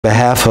On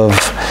behalf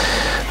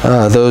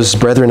of those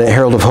brethren at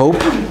Herald of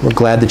Hope, we're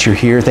glad that you're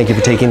here. Thank you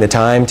for taking the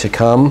time to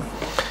come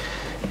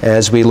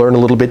as we learn a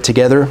little bit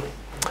together.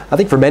 I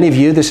think for many of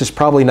you, this is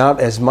probably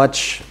not as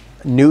much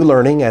new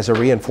learning as a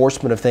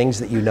reinforcement of things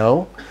that you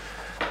know.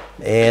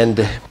 And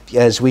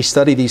as we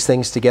study these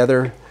things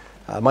together,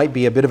 it might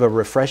be a bit of a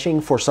refreshing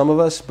for some of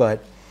us,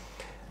 but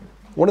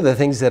one of the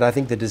things that I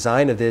think the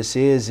design of this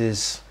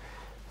is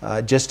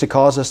just to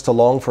cause us to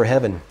long for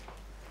heaven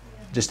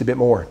just a bit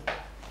more.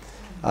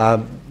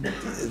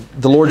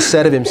 The Lord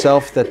said of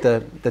himself that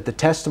the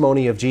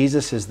testimony of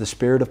Jesus is the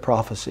spirit of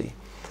prophecy.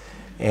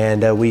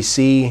 And we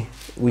see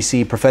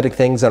prophetic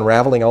things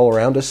unraveling all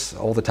around us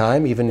all the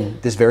time. Even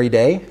this very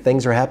day,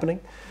 things are happening.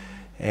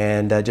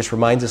 And just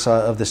reminds us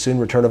of the soon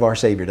return of our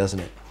Savior,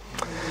 doesn't it?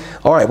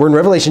 All right, we're in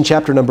Revelation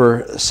chapter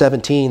number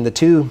 17. The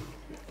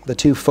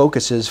two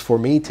focuses for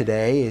me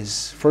today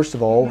is, first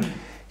of all,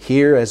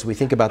 here as we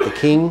think about the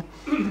king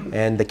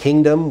and the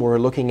kingdom, we're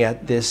looking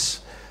at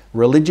this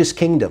religious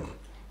kingdom.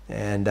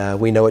 And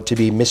we know it to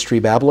be Mystery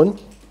Babylon.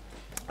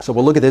 So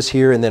we'll look at this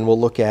here, and then we'll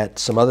look at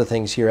some other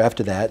things here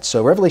after that.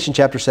 So Revelation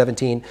chapter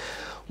 17,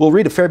 we'll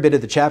read a fair bit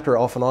of the chapter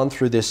off and on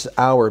through this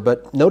hour,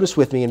 but notice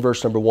with me in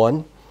verse number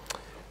 1.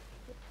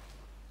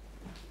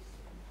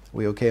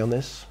 We okay on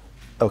this?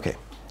 Okay.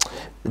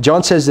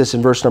 John says this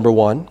in verse number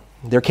 1.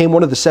 There came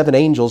one of the seven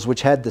angels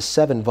which had the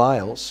seven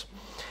vials,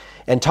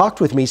 and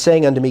talked with me,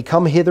 saying unto me,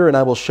 Come hither, and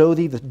I will show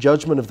thee the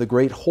judgment of the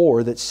great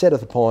whore that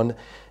sitteth upon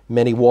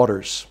many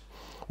waters,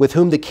 with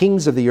whom the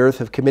kings of the earth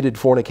have committed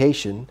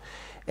fornication,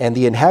 and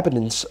the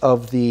inhabitants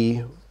of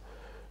the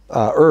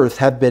earth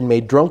have been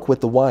made drunk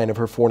with the wine of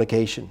her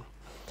fornication.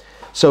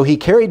 So he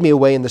carried me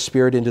away in the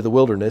spirit into the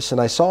wilderness, and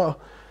I saw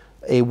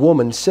a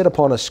woman sit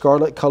upon a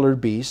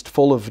scarlet-colored beast,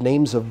 full of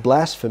names of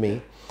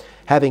blasphemy,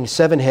 having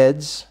 7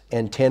 heads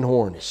and 10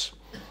 horns.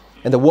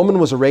 And the woman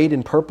was arrayed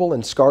in purple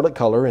and scarlet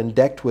color, and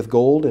decked with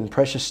gold and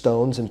precious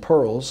stones and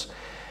pearls,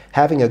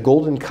 having a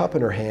golden cup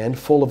in her hand,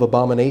 full of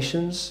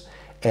abominations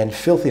and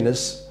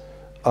filthiness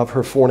of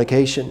her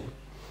fornication.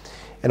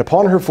 And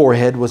upon her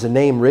forehead was a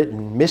name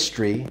written,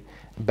 Mystery,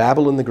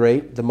 Babylon the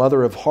Great, the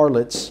mother of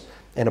harlots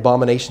and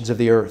abominations of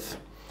the earth.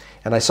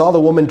 And I saw the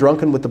woman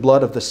drunken with the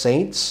blood of the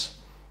saints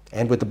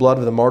and with the blood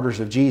of the martyrs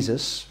of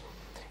Jesus.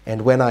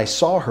 And when I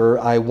saw her,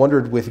 I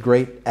wondered with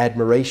great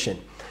admiration.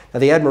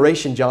 Now, the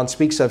admiration John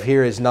speaks of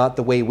here is not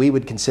the way we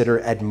would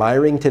consider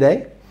admiring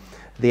today.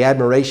 The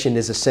admiration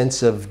is a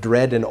sense of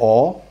dread and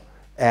awe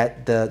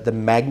at the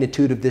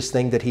magnitude of this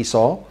thing that he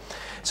saw.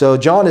 So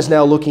John is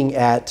now looking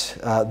at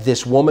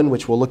this woman,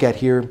 which we'll look at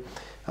here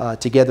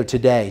together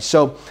today.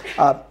 So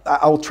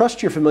I'll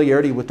trust your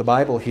familiarity with the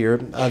Bible here.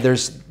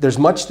 There's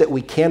much that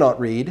we cannot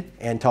read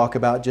and talk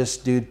about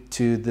just due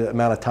to the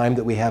amount of time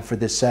that we have for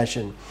this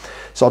session.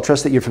 So I'll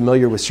trust that you're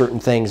familiar with certain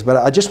things. But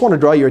I just want to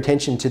draw your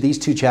attention to these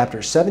two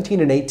chapters.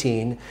 17 and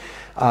 18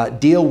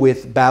 deal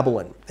with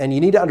Babylon. And you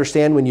need to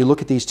understand when you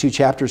look at these two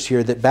chapters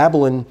here that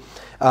Babylon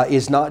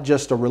is not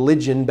just a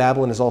religion.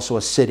 Babylon is also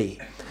a city.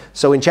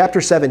 So in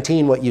chapter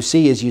 17, what you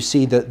see is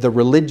the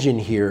religion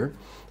here.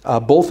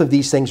 Both of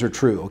these things are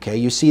true, okay?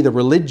 You see the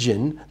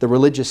religion, the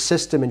religious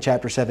system in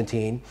chapter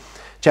 17.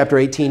 Chapter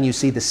 18, you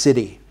see the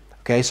city,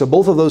 okay? So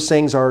both of those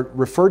things are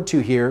referred to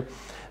here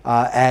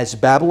as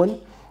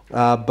Babylon,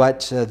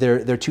 but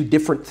they're two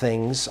different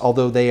things,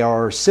 although they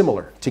are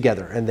similar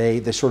together, and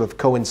they sort of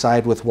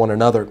coincide with one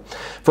another.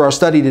 For our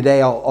study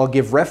today, I'll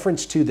give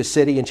reference to the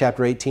city in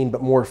chapter 18,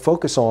 but more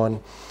focus on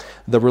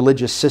the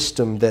religious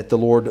system that the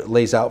Lord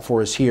lays out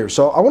for us here.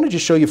 So I want to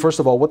just show you, first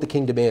of all, what the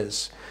kingdom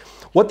is.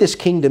 What this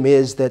kingdom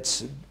is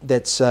that's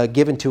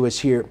given to us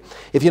here.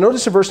 If you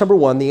notice in verse number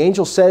 1, the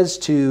angel says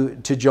to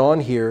John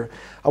here,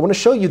 I want to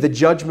show you the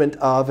judgment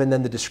of, and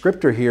then the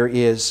descriptor here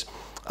is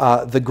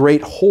the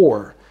great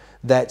whore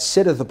that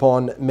sitteth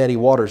upon many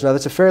waters. Now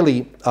that's a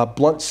fairly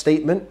blunt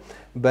statement,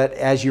 but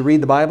as you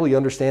read the Bible, you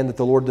understand that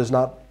the Lord does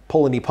not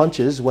pull any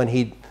punches when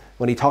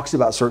he talks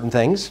about certain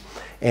things.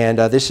 And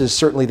this is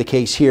certainly the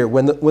case here.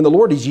 When the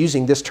Lord is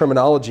using this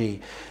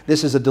terminology,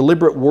 this is a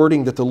deliberate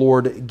wording that the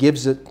Lord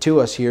gives it to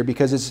us here,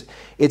 because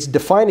it's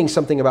defining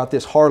something about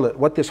this harlot,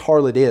 what this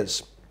harlot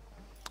is.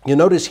 You'll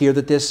notice here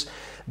that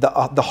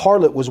the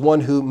harlot was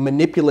one who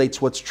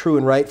manipulates what's true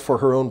and right for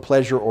her own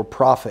pleasure or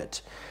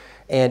profit.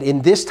 And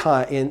in this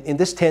time, in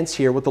this tense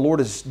here, what the Lord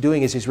is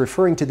doing is he's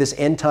referring to this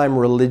end-time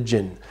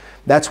religion.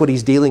 That's what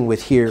he's dealing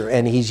with here.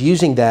 And he's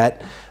using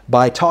that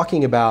by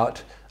talking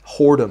about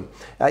whoredom.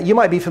 You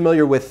might be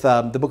familiar with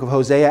the book of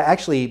Hosea.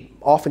 Actually,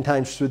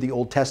 oftentimes through the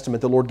Old Testament,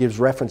 the Lord gives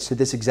reference to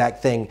this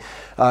exact thing,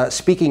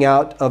 speaking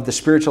out of the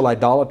spiritual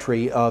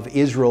idolatry of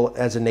Israel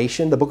as a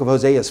nation. The book of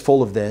Hosea is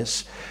full of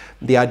this,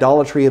 the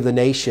idolatry of the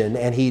nation,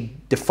 and he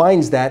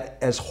defines that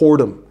as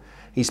whoredom.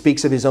 He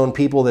speaks of his own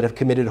people that have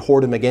committed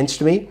whoredom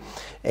against me,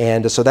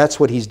 and so that's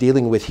what he's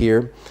dealing with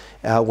here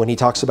when he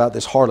talks about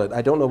this harlot.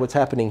 I don't know what's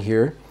happening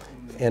here,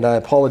 and I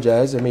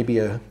apologize. There may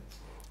be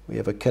we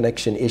have a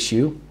connection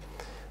issue.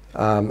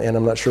 And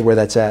I'm not sure where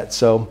that's at.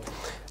 So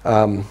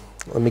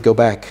let me go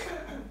back.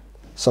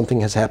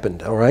 Something has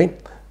happened, all right?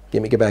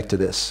 Let me get back to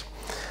this.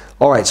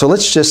 All right, so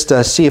let's just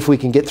see if we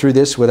can get through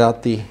this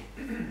without the...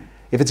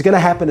 If it's going to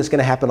happen, it's going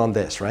to happen on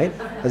this, right?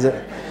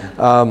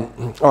 All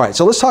right,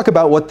 so let's talk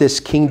about what this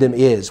kingdom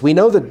is. We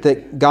know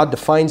that God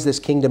defines this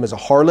kingdom as a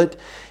harlot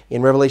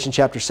in Revelation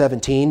chapter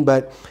 17,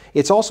 but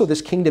it's also,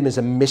 this kingdom is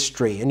a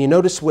mystery. And you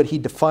notice what he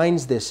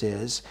defines this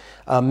is,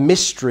 a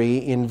mystery,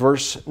 in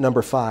verse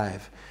number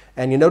 5.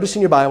 And you notice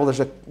in your Bible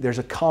there's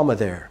a comma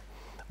there.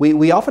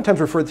 We oftentimes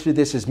refer to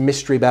this as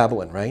Mystery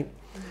Babylon, right?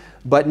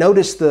 But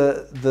notice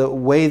the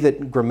way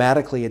that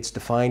grammatically it's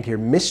defined here,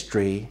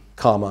 mystery,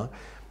 comma,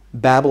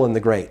 Babylon the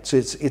Great. So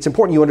it's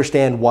important you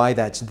understand why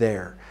that's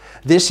there.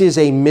 This is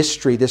a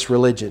mystery, this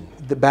religion,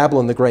 the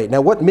Babylon the Great.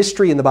 Now, what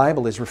mystery in the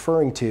Bible is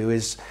referring to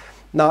is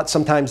not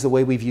sometimes the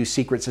way we view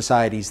secret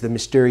societies, the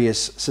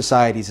mysterious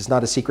societies. It's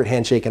not a secret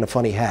handshake and a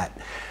funny hat.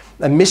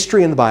 A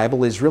mystery in the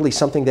Bible is really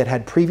something that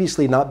had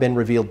previously not been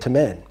revealed to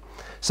men,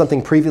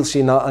 something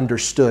previously not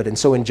understood. And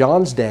so in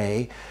John's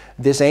day,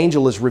 this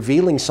angel is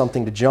revealing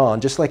something to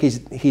John, just like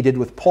he did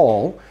with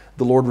Paul.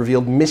 The Lord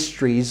revealed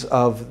mysteries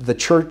of the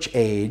church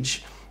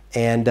age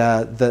and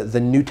the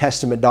New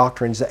Testament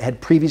doctrines that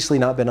had previously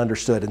not been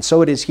understood. And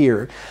so it is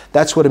here.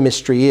 That's what a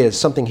mystery is,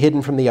 something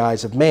hidden from the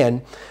eyes of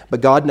man.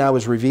 But God now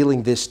is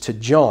revealing this to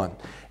John.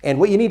 And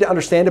what you need to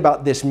understand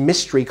about this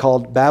mystery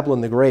called Babylon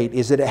the Great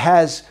is that it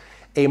has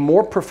a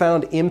more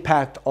profound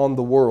impact on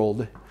the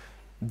world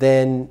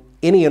than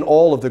any and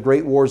all of the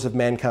great wars of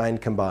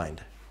mankind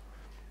combined.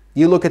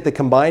 You look at the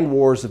combined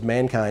wars of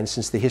mankind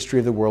since the history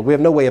of the world. We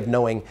have no way of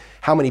knowing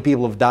how many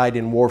people have died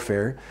in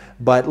warfare,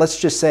 but let's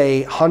just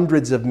say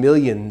hundreds of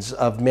millions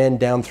of men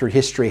down through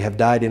history have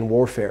died in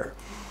warfare.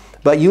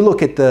 But you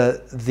look at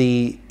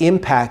the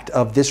impact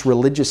of this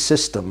religious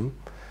system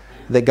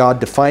that God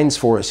defines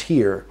for us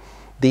here.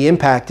 The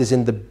impact is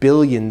in the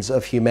billions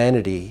of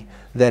humanity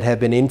that have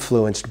been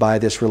influenced by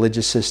this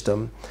religious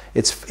system.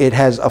 It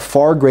has a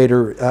far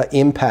greater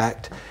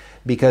impact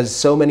because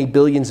so many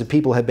billions of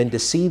people have been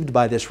deceived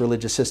by this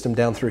religious system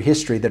down through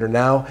history that are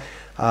now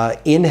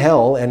in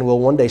hell and will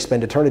one day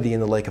spend eternity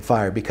in the lake of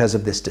fire because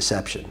of this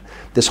deception.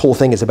 This whole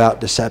thing is about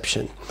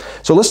deception.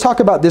 So let's talk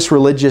about this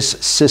religious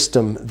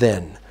system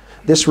then.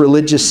 This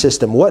religious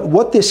system.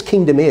 What this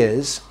kingdom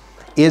is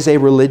a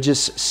religious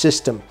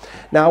system.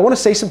 Now I want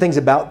to say some things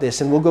about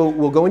this, and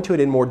we'll go into it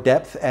in more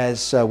depth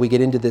as we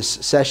get into this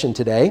session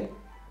today.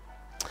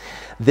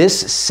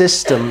 This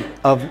system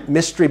of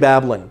Mystery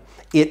Babylon,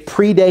 it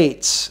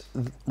predates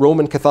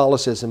Roman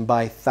Catholicism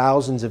by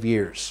thousands of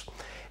years.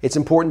 It's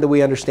important that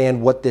we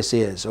understand what this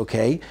is,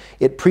 okay?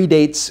 It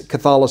predates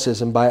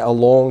Catholicism by a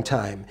long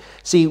time.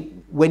 See,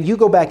 when you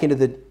go back into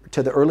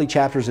the early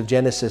chapters of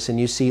Genesis and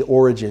you see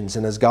origins,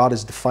 and as God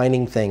is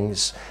defining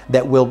things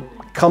that will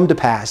come to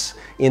pass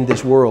in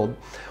this world,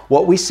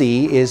 what we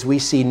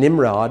see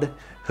Nimrod,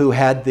 who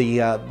had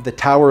the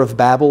Tower of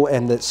Babel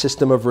and the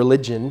system of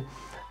religion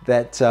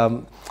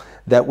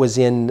that was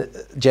in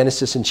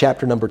Genesis in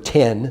chapter number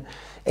 10.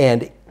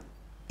 And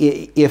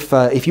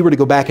if you were to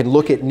go back and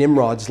look at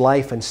Nimrod's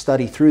life and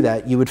study through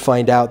that, you would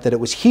find out that it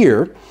was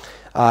here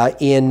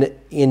in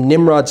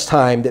Nimrod's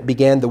time that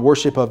began the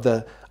worship of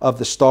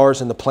the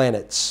stars and the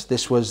planets.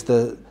 This was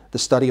the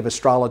study of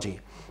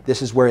astrology.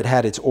 This is where it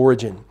had its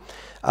origin.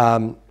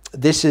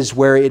 This is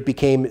where it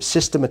became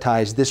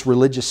systematized. This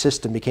religious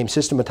system became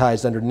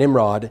systematized under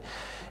Nimrod.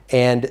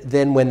 And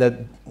then when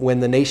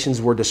the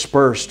nations were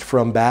dispersed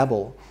from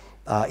Babel,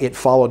 it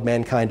followed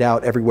mankind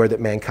out everywhere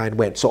that mankind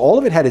went. So all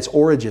of it had its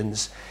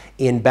origins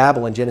in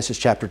Babel in Genesis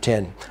chapter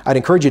 10. I'd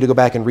encourage you to go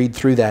back and read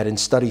through that and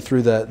study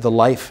through the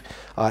life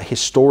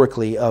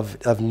historically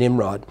of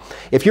Nimrod.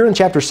 If you're in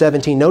chapter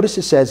 17, notice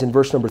it says in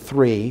verse number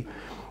 3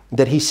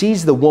 that he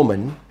sees the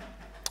woman,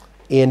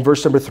 in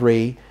verse number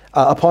 3,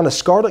 upon a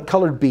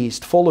scarlet-colored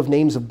beast full of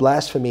names of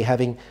blasphemy,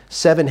 having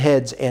 7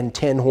 heads and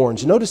 10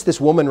 horns. Notice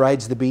this woman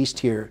rides the beast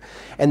here.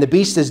 And the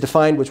beast is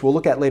defined, which we'll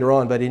look at later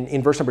on, but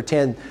in verse number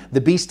 10, the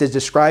beast is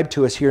described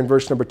to us here in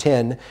verse number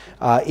 10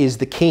 is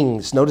the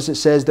kings. Notice it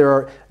says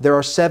there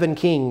are 7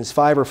 kings,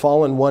 5 are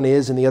fallen, 1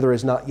 is, and the other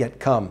has not yet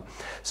come.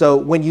 So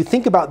when you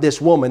think about this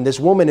woman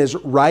is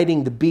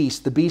riding the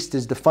beast. The beast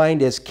is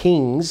defined as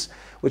kings,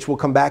 which we'll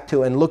come back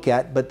to and look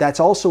at, but that's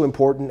also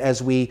important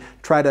as we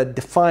try to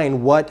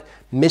define what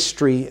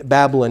Mystery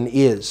Babylon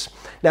is.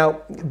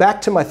 Now,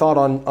 back to my thought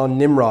on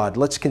Nimrod.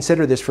 Let's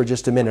consider this for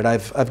just a minute.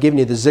 I've given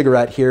you the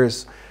ziggurat here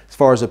as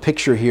far as a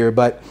picture here,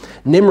 but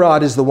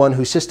Nimrod is the one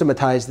who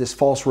systematized this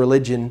false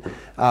religion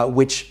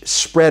which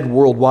spread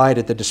worldwide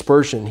at the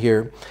dispersion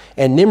here.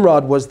 And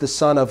Nimrod was the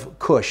son of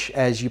Cush,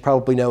 as you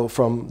probably know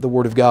from the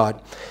Word of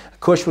God.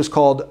 Cush was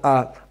called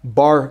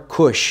Bar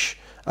Cush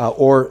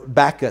or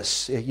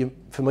Bacchus. You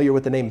familiar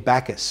with the name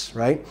Bacchus,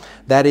 right?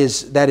 That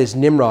is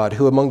Nimrod,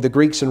 who among the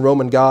Greeks and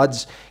Roman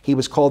gods, he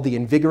was called the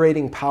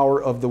invigorating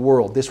power of the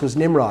world. This was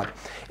Nimrod.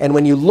 And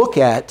when you look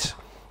at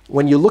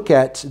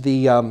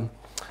the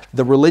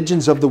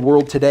religions of the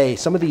world today,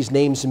 some of these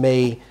names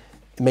may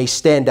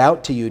stand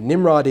out to you.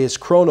 Nimrod is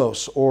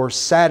Kronos or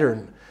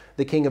Saturn,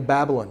 the king of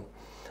Babylon.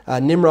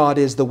 Nimrod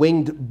is the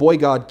winged boy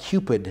god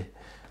Cupid.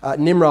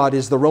 Nimrod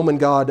is the Roman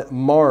god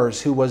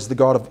Mars, who was the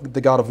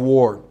god of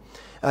war.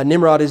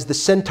 Nimrod is the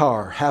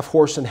centaur, half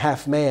horse and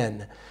half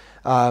man.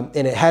 And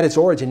it had its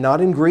origin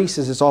not in Greece,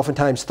 as it's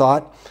oftentimes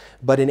thought,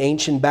 but in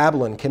ancient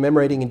Babylon,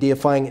 commemorating and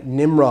deifying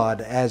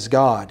Nimrod as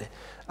God.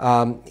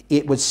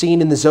 It was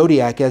seen in the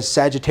zodiac as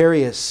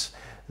Sagittarius,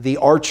 the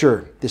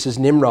archer. This is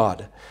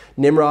Nimrod.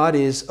 Nimrod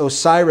is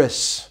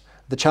Osiris,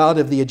 the child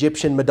of the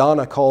Egyptian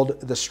Madonna,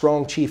 called the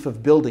strong chief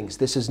of buildings.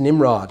 This is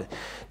Nimrod.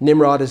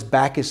 Nimrod is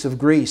Bacchus of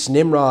Greece.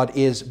 Nimrod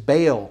is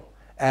Baal,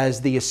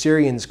 as the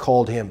Assyrians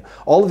called him.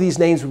 All of these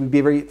names would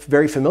be very,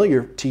 very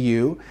familiar to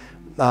you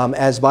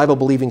as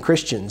Bible-believing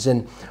Christians.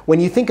 And when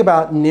you think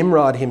about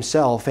Nimrod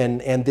himself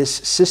and this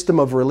system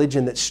of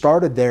religion that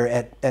started there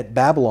at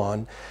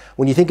Babylon,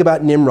 when you think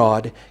about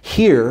Nimrod,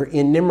 here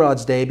in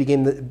Nimrod's day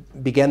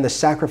began the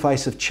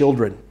sacrifice of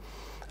children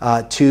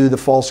to the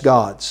false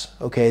gods.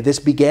 Okay, this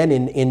began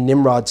in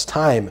Nimrod's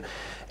time.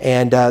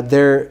 And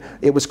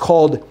it was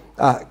called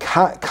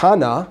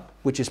Kana,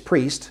 which is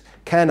priest,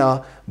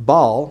 Kana,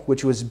 Baal,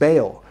 which was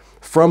Baal,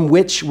 from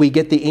which we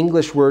get the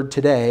English word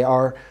today,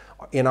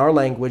 in our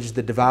language,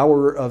 the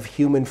devourer of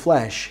human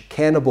flesh.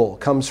 Cannibal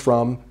comes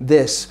from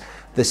this,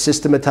 the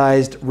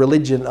systematized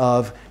religion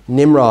of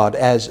Nimrod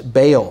as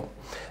Baal.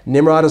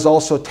 Nimrod is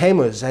also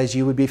Tammuz, as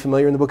you would be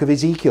familiar in the book of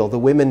Ezekiel, the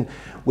women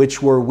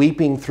which were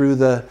weeping through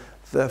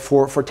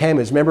for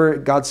Tammuz. Remember,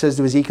 God says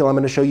to Ezekiel, I'm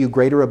going to show you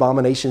greater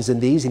abominations than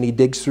these, and he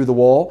digs through the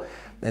wall,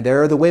 and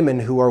there are the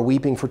women who are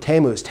weeping for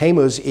Tammuz.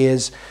 Tammuz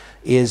is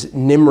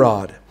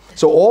Nimrod.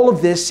 So all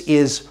of this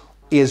is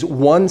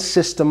one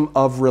system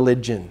of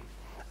religion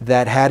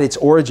that had its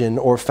origin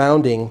or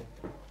founding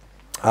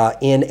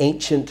in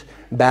ancient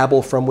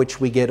Babel, from which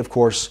we get, of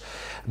course,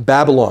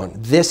 Babylon.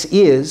 This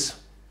is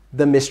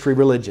the mystery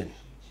religion.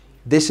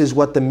 This is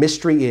what the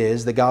mystery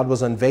is that God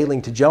was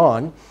unveiling to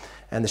John,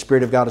 and the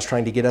Spirit of God is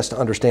trying to get us to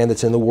understand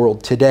that's in the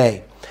world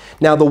today.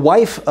 Now, the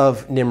wife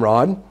of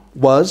Nimrod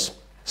was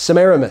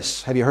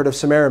Semiramis. Have you heard of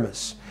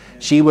Semiramis?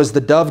 She was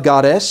the dove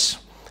goddess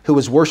who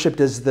was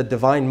worshipped as the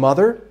divine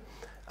mother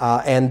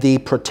and the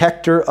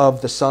protector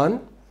of the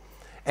sun.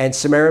 And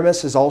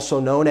Semiramis is also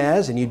known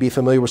as, and you'd be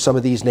familiar with some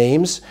of these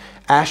names,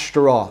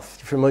 Ashtaroth.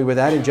 You're familiar with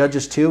that in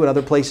Judges 2 and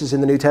other places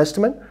in the New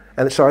Testament,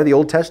 the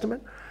Old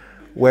Testament,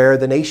 where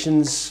the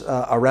nations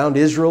around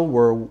Israel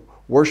were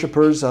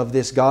worshipers of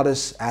this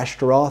goddess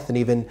Ashtaroth, and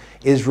even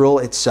Israel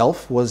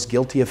itself was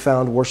guilty of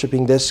found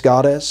worshiping this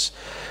goddess.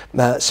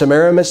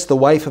 Semiramis, the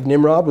wife of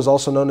Nimrod, was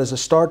also known as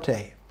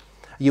Astarte.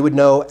 You would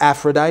know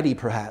Aphrodite,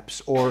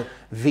 perhaps, or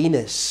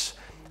Venus.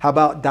 How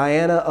about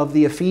Diana of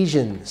the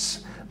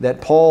Ephesians, that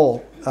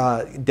Paul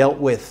dealt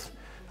with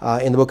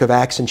in the book of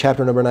Acts in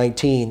chapter number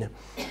 19.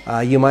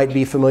 You might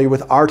be familiar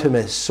with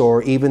Artemis,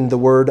 or even the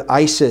word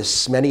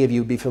Isis. Many of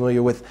you would be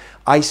familiar with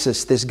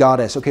Isis, this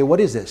goddess. Okay, what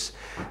is this?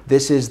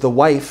 This is the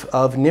wife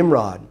of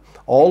Nimrod.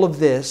 All of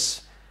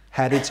this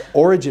had its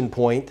origin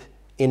point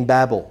in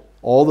Babel,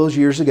 all those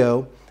years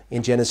ago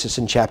in Genesis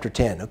in chapter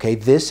 10. Okay,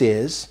 this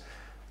is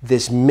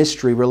this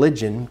mystery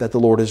religion that the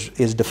Lord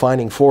is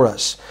defining for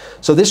us.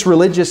 So this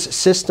religious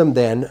system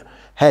then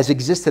has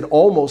existed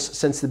almost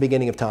since the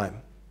beginning of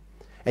time.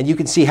 And you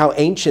can see how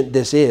ancient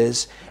this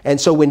is. And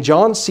so when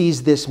John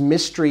sees this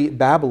mystery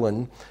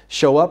Babylon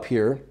show up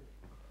here,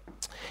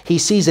 he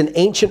sees an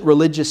ancient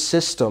religious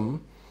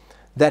system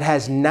that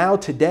has now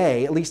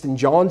today, at least in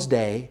John's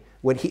day,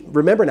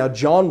 remember now,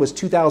 John was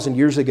 2,000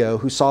 years ago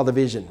who saw the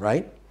vision,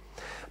 right?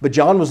 But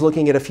John was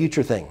looking at a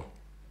future thing,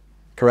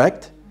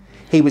 correct?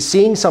 He was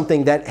seeing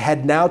something that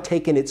had now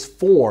taken its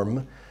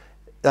form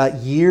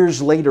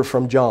years later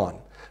from John.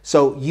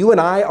 So you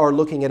and I are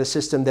looking at a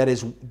system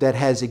that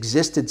has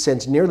existed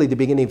since nearly the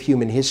beginning of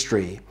human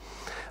history.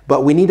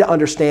 But we need to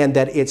understand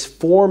that its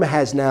form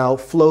has now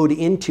flowed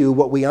into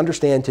what we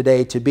understand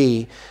today to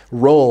be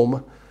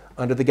Rome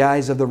under the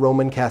guise of the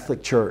Roman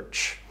Catholic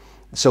Church.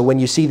 So when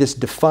you see this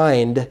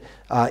defined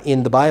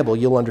in the Bible,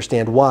 you'll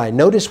understand why.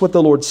 Notice what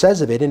the Lord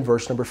says of it in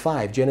verse number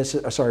 5.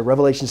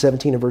 Revelation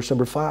 17 and verse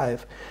number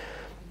 5.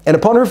 And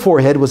upon her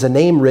forehead was a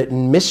name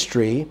written,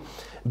 Mystery,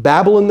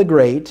 Babylon the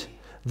Great,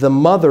 the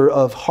mother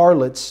of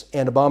harlots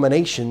and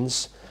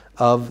abominations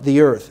of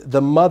the earth.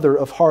 The mother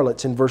of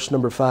harlots in verse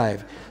number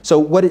 5. So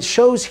what it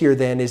shows here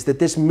then is that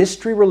this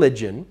mystery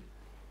religion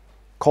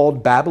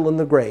called Babylon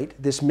the Great,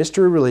 this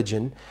mystery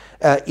religion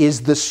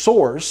is the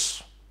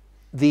source,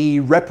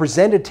 the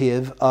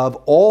representative of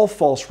all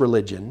false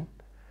religion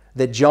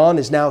that John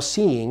is now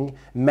seeing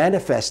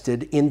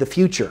manifested in the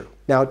future.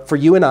 Now, for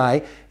you and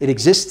I, it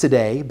exists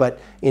today, but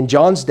in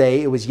John's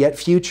day, it was yet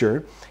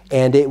future,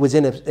 and it was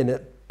in a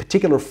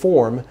particular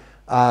form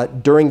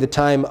during the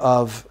time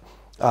of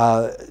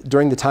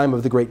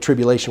the Great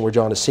Tribulation, where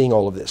John is seeing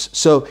all of this.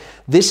 So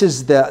this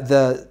is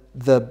the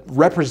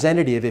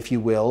representative, if you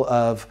will,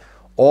 of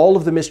all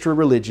of the mystery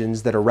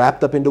religions that are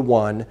wrapped up into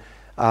one,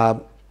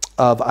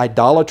 of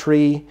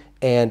idolatry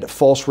and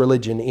false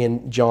religion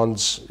in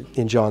John's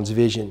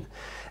vision.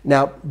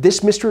 Now,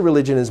 this mystery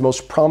religion is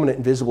most prominent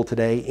and visible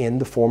today in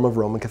the form of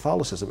Roman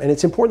Catholicism. And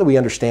it's important that we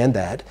understand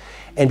that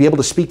and be able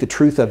to speak the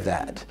truth of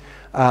that.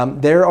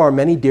 There are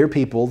many dear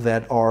people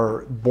that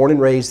are born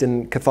and raised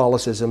in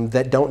Catholicism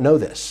that don't know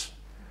this.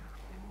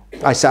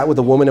 I sat with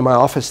a woman in my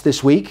office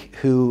this week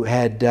who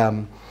had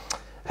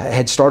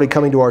started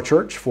coming to our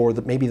church for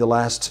maybe the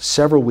last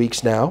several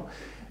weeks now,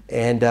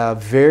 and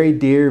very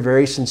dear,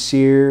 very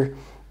sincere,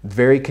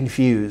 very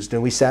confused.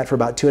 And we sat for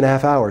about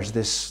 2.5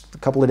 hours a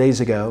couple of days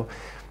ago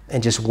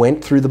and just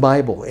went through the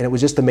Bible. And it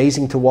was just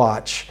amazing to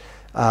watch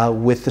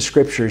with the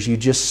scriptures. You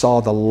just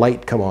saw the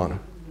light come on.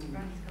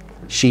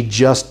 She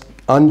just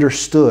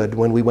understood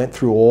when we went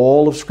through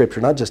all of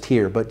Scripture, not just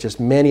here, but just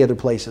many other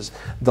places.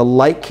 The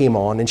light came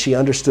on and she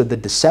understood the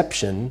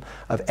deception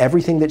of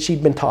everything that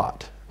she'd been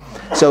taught.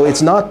 So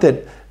it's not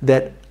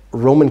that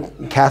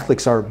Roman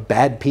Catholics are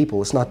bad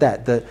people. It's not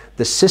that.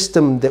 The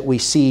system that we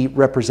see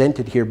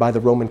represented here by the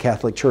Roman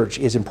Catholic Church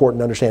is important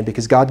to understand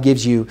because God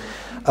gives you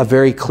a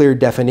very clear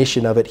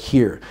definition of it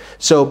here.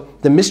 So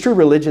the mystery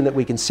religion that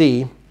we can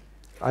see,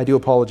 I do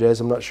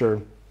apologize, I'm not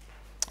sure.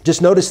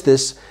 Just notice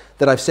this,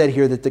 that I've said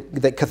here,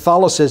 that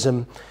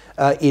Catholicism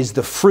is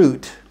the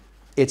fruit,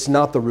 it's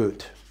not the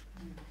root.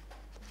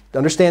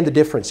 Understand the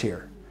difference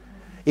here.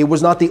 It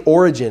was not the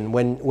origin.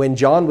 When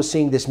John was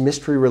seeing this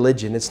mystery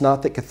religion, it's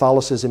not that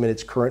Catholicism in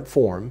its current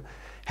form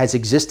has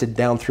existed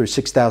down through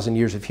 6,000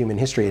 years of human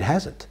history. It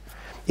hasn't.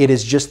 It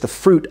is just the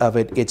fruit of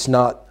it. It's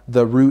not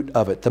the root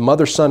of it. The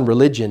mother-son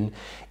religion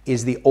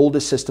is the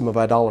oldest system of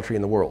idolatry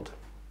in the world.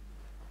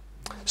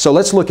 So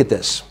let's look at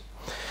this.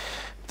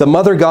 The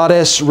mother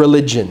goddess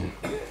religion.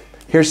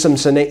 Here's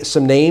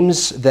some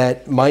names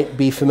that might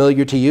be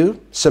familiar to you.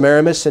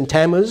 Semiramis and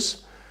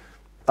Tammuz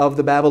of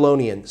the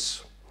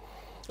Babylonians.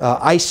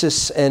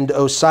 Isis and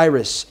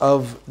Osiris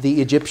of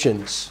the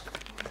Egyptians.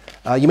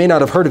 You may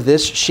not have heard of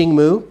this.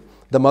 Xingmu,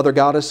 the mother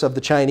goddess of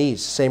the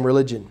Chinese, same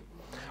religion.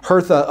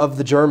 Hertha of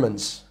the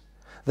Germans.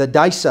 The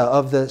Dysa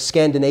of the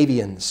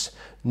Scandinavians.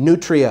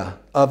 Nutria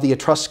of the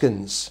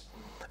Etruscans.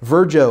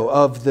 Virgo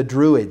of the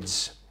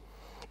Druids.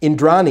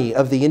 Indrani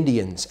of the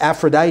Indians.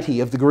 Aphrodite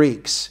of the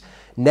Greeks.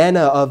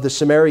 Nana of the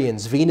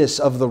Sumerians. Venus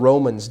of the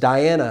Romans.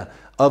 Diana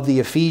of the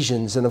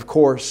Ephesians. And of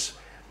course,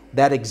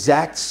 that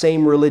exact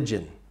same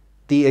religion,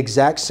 the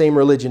exact same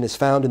religion is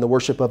found in the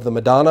worship of the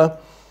Madonna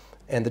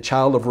and the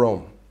Child of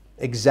Rome.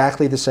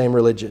 Exactly the same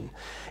religion.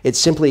 It's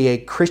simply a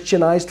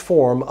Christianized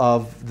form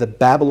of the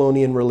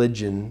Babylonian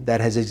religion that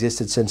has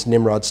existed since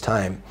Nimrod's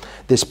time.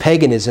 This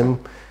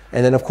paganism,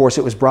 and then of course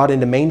it was brought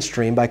into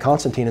mainstream by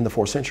Constantine in the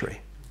 4th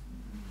century.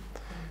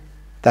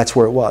 That's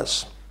where it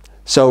was.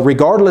 So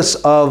regardless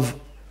of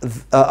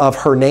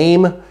her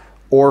name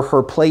or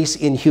her place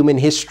in human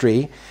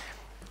history,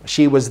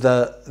 she was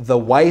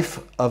the wife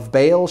of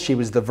Baal. She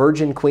was the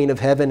virgin queen of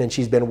heaven, and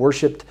she's been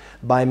worshipped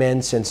by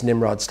men since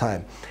Nimrod's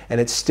time.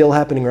 And it's still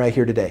happening right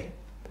here today.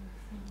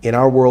 In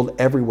our world,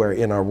 everywhere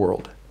in our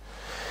world.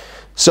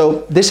 So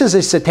this is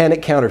a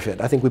satanic counterfeit.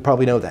 I think we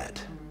probably know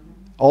that.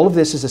 All of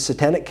this is a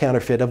satanic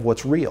counterfeit of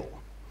what's real.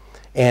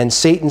 And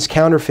Satan's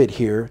counterfeit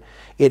here,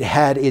 it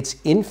had its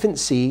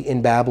infancy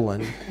in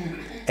Babylon,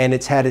 and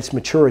it's had its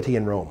maturity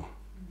in Rome.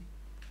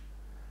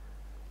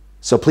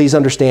 So please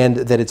understand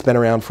that it's been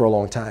around for a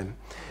long time.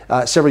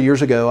 Several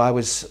years ago, I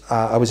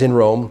was in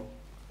Rome,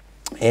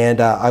 and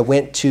I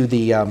went to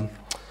the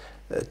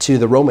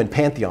Roman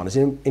Pantheon. Has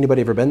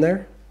anybody ever been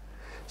there?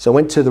 So I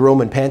went to the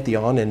Roman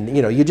Pantheon, and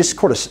you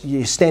just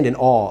you stand in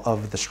awe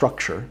of the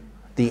structure,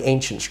 the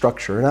ancient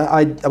structure. And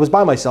I was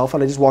by myself,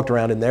 and I just walked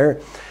around in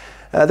there.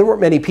 There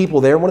weren't many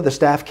people there. One of the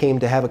staff came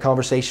to have a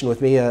conversation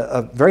with me,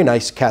 a very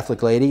nice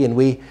Catholic lady, and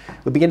we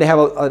began to have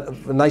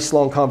a nice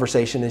long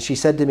conversation. And she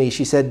said to me,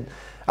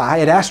 I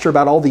had asked her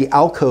about all the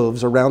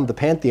alcoves around the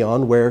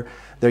Pantheon where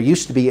there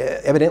used to be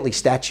evidently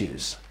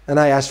statues. And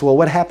I asked, well,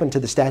 what happened to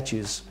the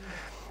statues?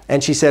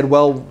 And she said,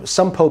 well,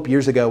 some pope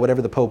years ago,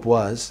 whatever the pope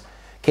was,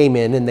 came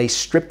in and they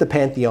stripped the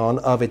Pantheon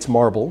of its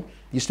marble,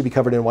 used to be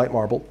covered in white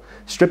marble,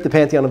 stripped the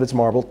Pantheon of its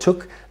marble,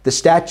 took the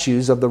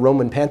statues of the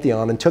Roman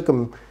Pantheon and took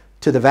them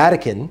to the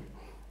Vatican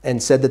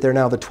and said that they're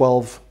now the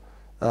 12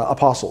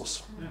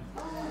 apostles.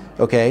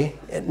 Okay?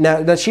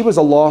 Now, she was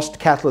a lost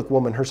Catholic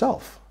woman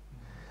herself.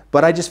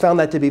 But I just found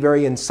that to be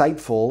very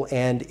insightful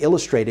and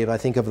illustrative, I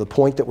think, of the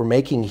point that we're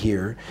making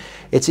here.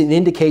 It's an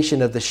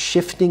indication of the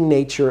shifting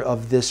nature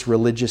of this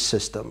religious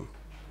system.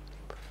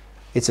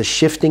 It's a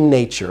shifting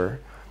nature.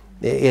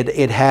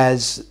 It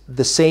has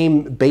the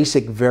same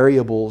basic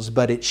variables,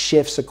 but it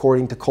shifts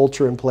according to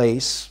culture and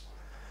place.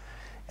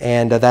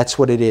 And that's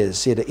what it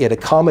is. It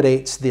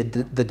accommodates the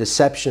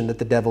deception that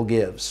the devil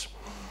gives.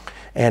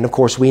 And of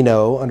course, we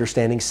know,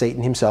 understanding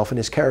Satan himself and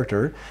his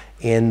character,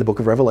 in the book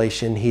of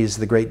Revelation, he's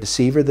the great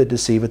deceiver that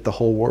deceiveth the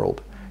whole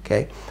world.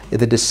 Okay?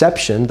 The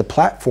deception, the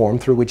platform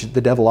through which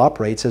the devil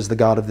operates as the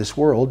god of this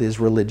world is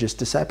religious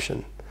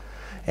deception.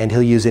 And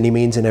he'll use any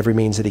means and every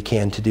means that he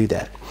can to do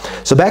that.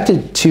 So back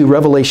to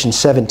Revelation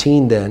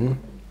 17 then.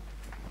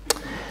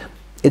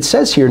 It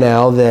says here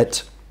now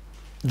that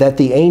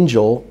the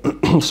angel,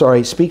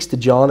 speaks to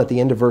John at the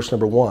end of verse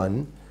number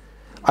 1.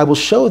 I will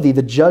show thee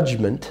the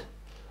judgment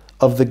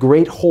of the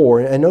great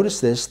whore, and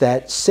notice this,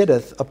 that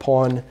sitteth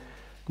upon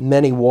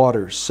many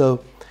waters.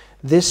 So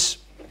this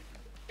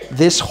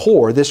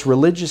whore, this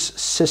religious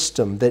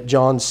system that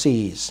John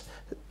sees,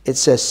 it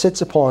says,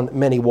 sits upon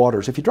many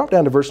waters. If you drop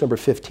down to verse number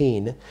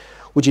 15,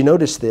 would you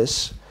notice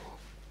this?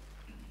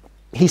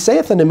 He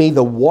saith unto me,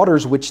 the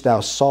waters which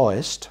thou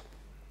sawest,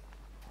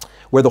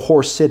 where the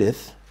horse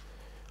sitteth,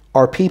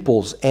 are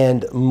peoples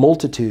and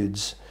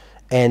multitudes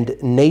and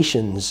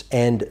nations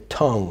and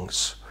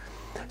tongues.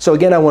 So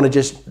again, I want to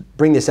just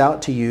bring this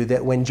out to you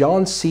that when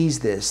John sees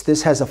this,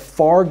 this has a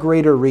far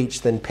greater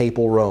reach than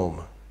papal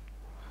Rome.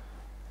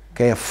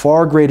 Okay, a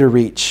far greater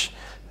reach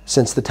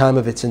since the time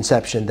of its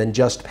inception than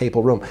just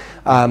papal Rome.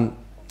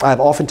 I've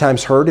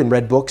oftentimes heard and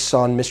read books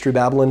on Mystery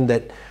Babylon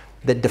that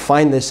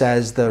define this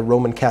as the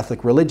Roman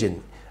Catholic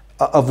religion,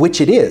 of which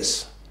it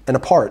is and a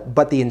part,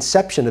 but the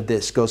inception of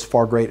this goes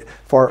far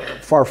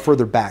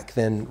further back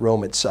than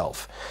Rome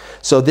itself.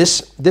 So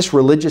this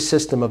religious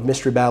system of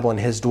Mystery Babylon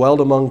has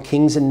dwelled among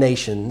kings and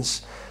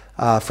nations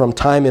from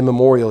time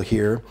immemorial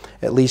here,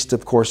 at least,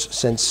 of course,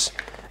 since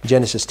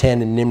Genesis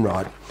 10 and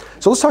Nimrod.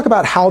 So let's talk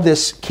about how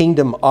this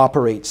kingdom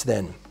operates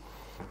then.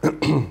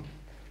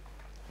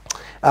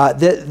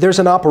 There's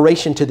an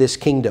operation to this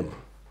kingdom.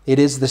 It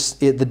is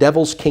the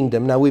devil's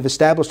kingdom. Now, we've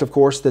established, of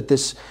course, that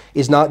this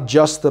is not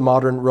just the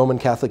modern Roman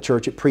Catholic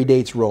Church. It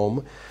predates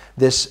Rome.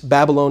 This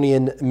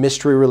Babylonian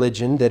mystery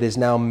religion that is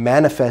now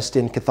manifest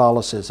in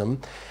Catholicism.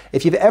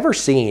 If you've ever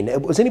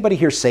seen, was anybody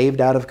here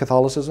saved out of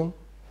Catholicism?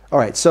 All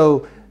right,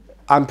 so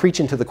I'm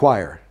preaching to the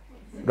choir,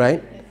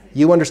 right?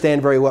 You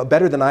understand very well,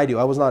 better than I do.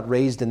 I was not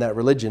raised in that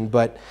religion,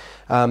 but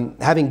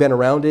having been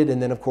around it,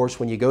 and then, of course,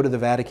 when you go to the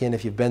Vatican,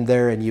 if you've been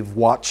there and you've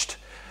watched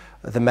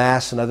the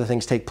Mass and other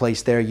things take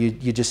place there,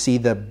 you just see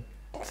the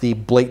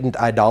blatant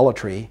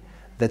idolatry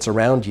that's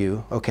around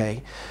you,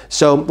 okay?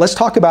 So let's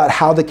talk about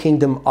how the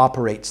kingdom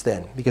operates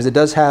then, because it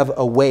does have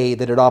a way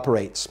that it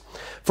operates.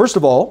 First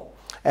of all,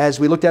 as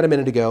we looked at a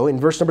minute ago, in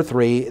verse number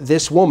 3,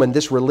 this woman,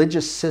 this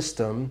religious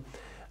system,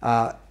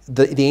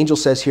 the angel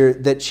says here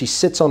that she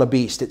sits on a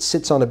beast. It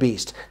sits on a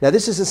beast. Now,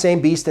 this is the same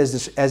beast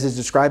as is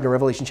described in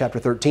Revelation chapter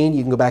 13.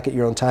 You can go back at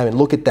your own time and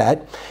look at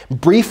that.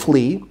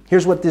 Briefly,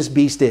 here's what this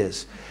beast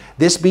is.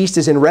 This beast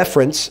is in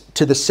reference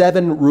to the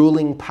 7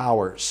 ruling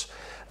powers.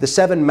 The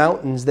 7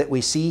 mountains that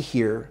we see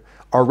here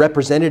are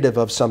representative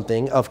of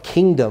something, of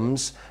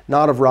kingdoms,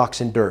 not of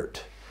rocks and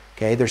dirt.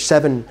 Okay, there's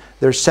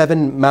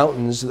seven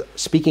mountains,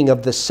 speaking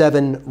of the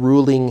 7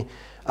 ruling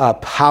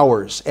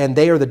powers, and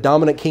they are the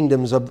dominant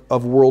kingdoms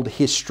of world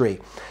history.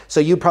 So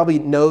you probably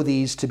know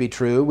these to be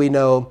true. We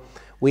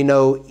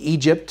know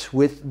Egypt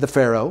with the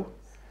Pharaoh.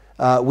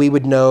 We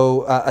would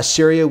know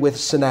Assyria with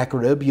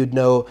Sennacherib. You'd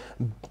know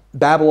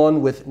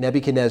Babylon with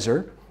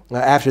Nebuchadnezzar.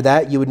 After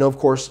that, you would know, of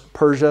course,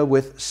 Persia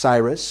with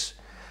Cyrus.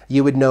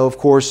 You would know, of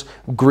course,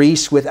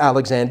 Greece with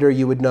Alexander.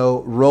 You would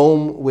know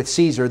Rome with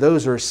Caesar.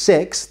 Those are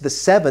 6. The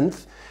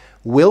 7th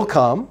will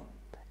come.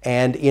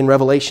 And in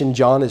Revelation,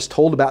 John is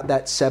told about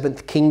that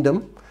 7th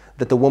kingdom,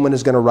 that the woman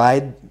is going to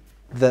ride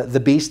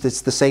the beast.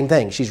 It's the same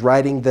thing. She's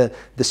riding the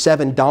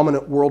 7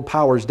 dominant world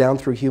powers down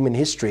through human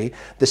history.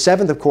 The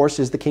 7th, of course,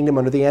 is the kingdom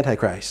under the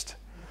Antichrist,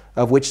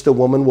 of which the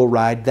woman will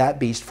ride that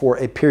beast for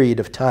a period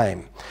of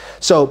time.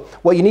 So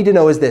what you need to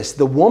know is this.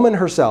 The woman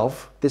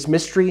herself, this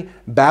mystery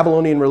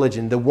Babylonian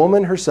religion, the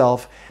woman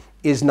herself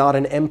is not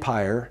an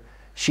empire.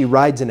 She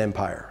rides an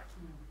empire.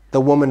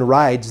 The woman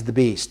rides the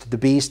beast. The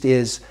beast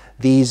is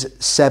these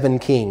 7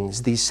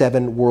 kings, these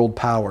 7 world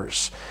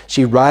powers.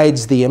 She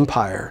rides the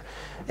empire.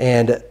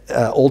 And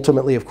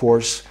ultimately, of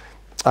course,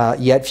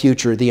 yet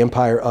future, the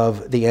empire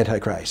of the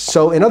Antichrist.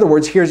 So in other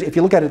words, if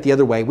you look at it the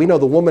other way, we know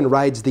the woman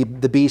rides the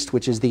beast,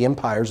 which is the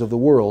empires of the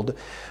world.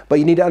 But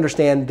you need to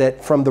understand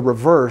that from the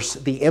reverse,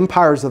 the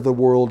empires of the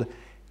world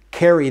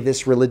carry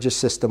this religious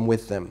system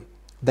with them.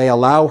 They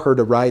allow her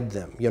to ride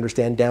them, you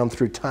understand, down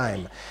through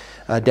time,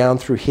 down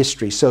through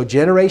history. So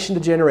generation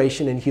to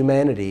generation in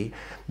humanity,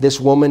 this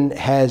woman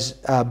has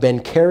been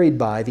carried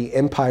by the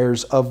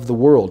empires of the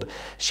world.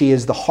 She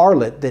is the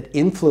harlot that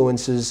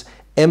influences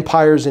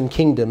empires and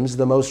kingdoms,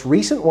 the most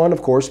recent one,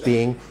 of course,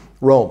 being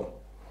Rome.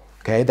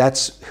 Okay,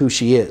 that's who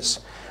she is.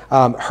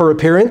 Her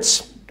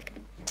appearance,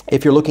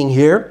 if you're looking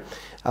here,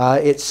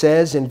 it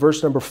says in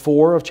verse number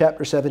 4 of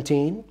chapter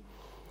 17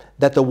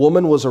 that the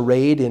woman was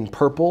arrayed in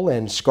purple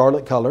and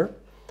scarlet color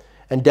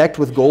and decked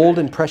with gold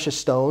and precious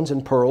stones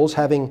and pearls,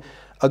 having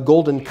a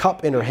golden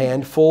cup in her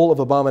hand full of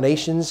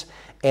abominations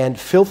and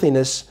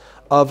filthiness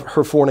of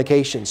her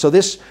fornication. So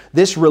this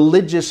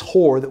religious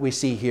whore that we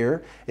see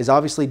here is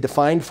obviously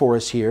defined for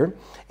us here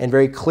and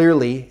very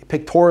clearly,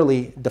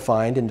 pictorially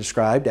defined and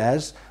described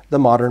as the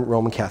modern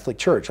Roman Catholic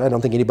Church. I don't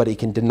think anybody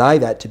can deny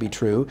that to be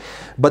true.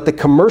 But the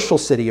commercial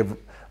city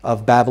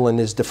of Babylon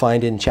is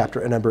defined in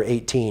chapter number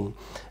 18,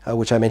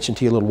 which I mentioned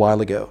to you a little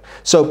while ago.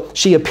 So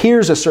she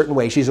appears a certain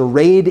way. She's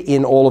arrayed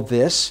in all of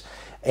this.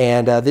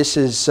 And this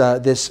is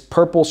this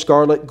purple,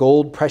 scarlet,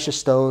 gold, precious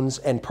stones,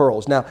 and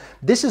pearls. Now,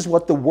 this is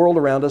what the world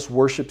around us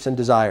worships and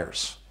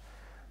desires.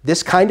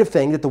 This kind of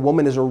thing that the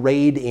woman is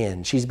arrayed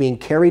in. She's being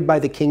carried by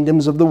the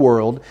kingdoms of the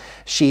world.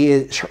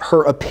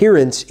 Her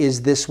appearance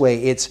is this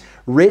way. It's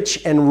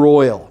rich and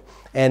royal.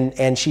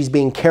 And she's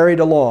being carried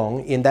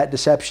along in that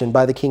deception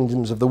by the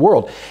kingdoms of the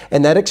world.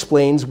 And that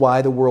explains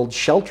why the world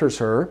shelters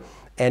her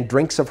and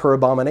drinks of her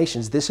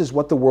abominations. This is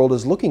what the world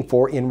is looking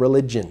for in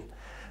religion.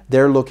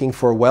 They're looking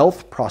for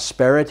wealth,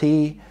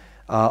 prosperity,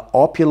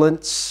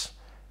 opulence,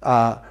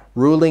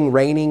 ruling,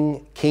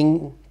 reigning,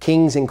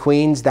 kings and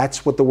queens.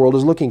 That's what the world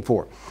is looking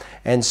for.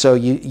 And so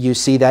you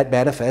see that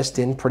manifest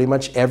in pretty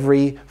much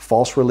every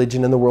false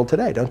religion in the world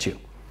today, don't you?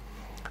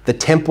 The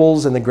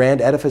temples and the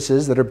grand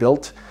edifices that are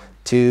built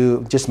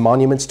to just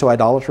monuments to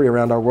idolatry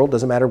around our world.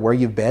 Doesn't matter where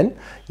you've been.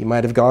 You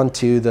might have gone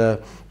to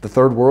the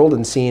third world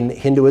and seen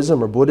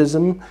Hinduism or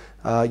Buddhism.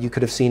 You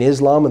could have seen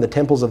Islam and the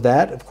temples of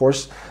that. Of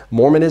course,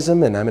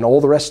 Mormonism and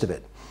all the rest of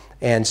it.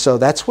 And so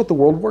that's what the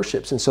world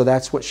worships. And so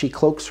that's what she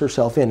cloaks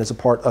herself in as a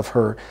part of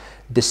her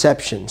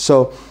deception.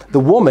 So the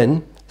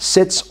woman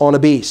sits on a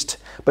beast.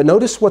 But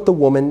notice what the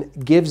woman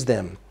gives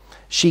them.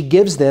 She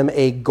gives them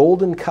a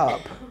golden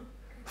cup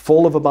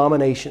full of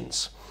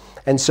abominations.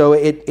 And so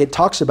it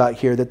talks about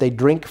here that they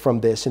drink from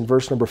this in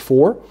verse number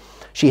 4.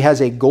 She has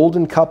a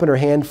golden cup in her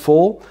hand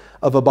full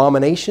of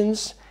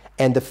abominations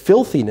and the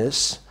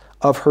filthiness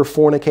of her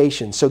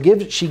fornication. So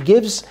she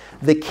gives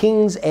the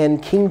kings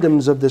and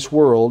kingdoms of this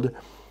world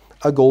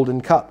a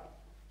golden cup.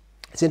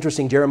 It's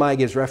interesting, Jeremiah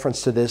gives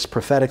reference to this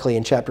prophetically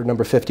in chapter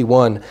number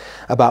 51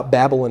 about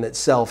Babylon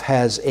itself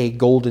has a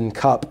golden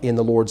cup in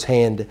the Lord's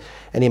hand,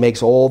 and he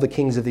makes all the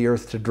kings of the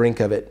earth to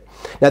drink of it.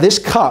 Now this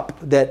cup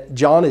that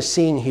John is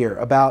seeing here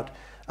about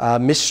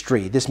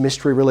mystery, this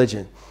mystery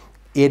religion,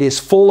 it is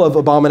full of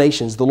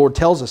abominations. The Lord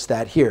tells us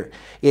that here.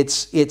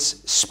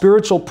 It's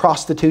spiritual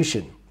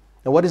prostitution.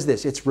 Now what is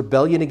this? It's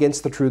rebellion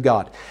against the true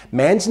God.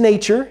 Man's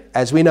nature,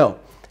 as we know,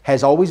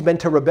 has always been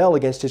to rebel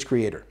against his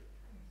Creator.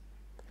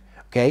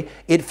 Okay?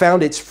 It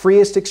found its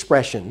freest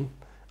expression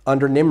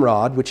under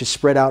Nimrod, which is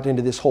spread out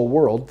into this whole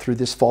world through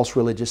this false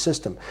religious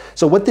system.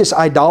 So what this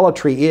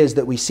idolatry is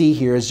that we see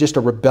here is just a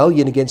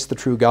rebellion against the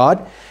true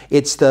God.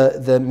 It's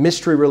the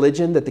mystery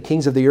religion that the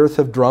kings of the earth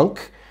have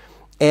drunk.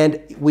 And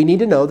we need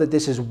to know that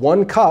this is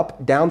one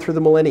cup down through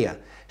the millennia.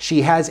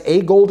 She has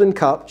a golden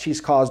cup.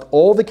 She's caused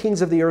all the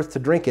kings of the earth to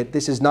drink it.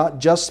 This is not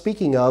just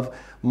speaking of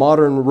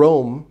modern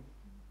Rome,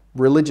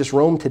 religious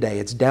Rome today.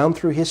 It's down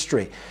through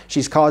history.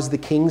 She's caused the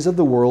kings of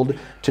the world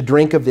to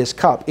drink of this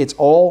cup. It's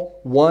all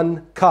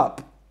one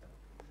cup.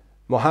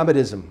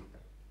 Mohammedanism.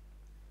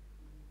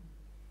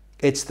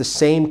 It's the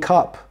same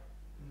cup.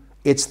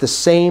 It's the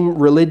same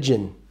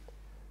religion.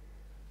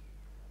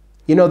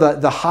 You know,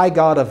 the high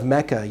god of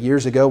Mecca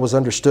years ago was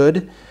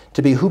understood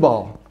to be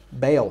Hubal,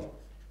 Baal,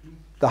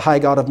 the high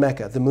god of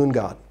Mecca, the moon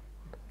god,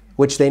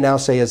 which they now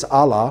say is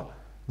Allah,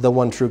 the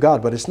one true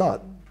God, but it's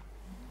not.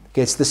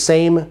 Okay, it's the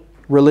same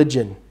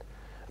religion.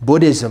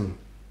 Buddhism,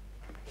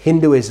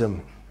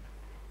 Hinduism,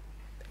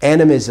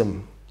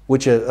 animism,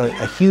 which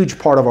a huge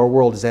part of our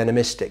world is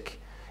animistic.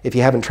 If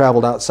you haven't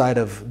traveled outside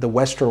of the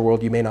Western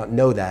world, you may not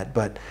know that,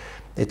 but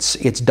it's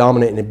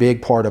dominant in a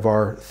big part of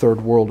our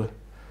third world.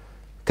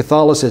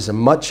 Catholicism,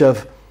 much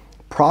of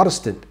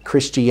Protestant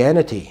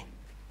Christianity.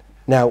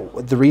 Now,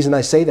 the reason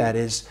I say that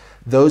is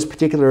those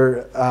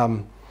particular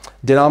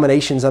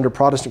denominations under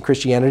Protestant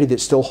Christianity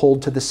that still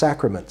hold to the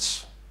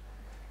sacraments,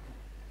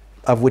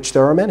 of which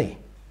there are many,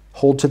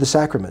 hold to the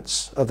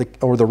sacraments of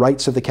the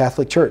rites of the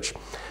Catholic Church.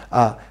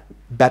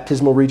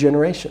 Baptismal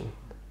regeneration.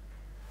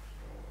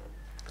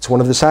 It's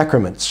one of the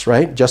sacraments,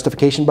 right?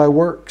 Justification by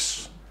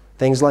works,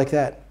 things like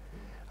that.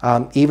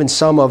 Even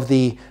some of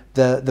the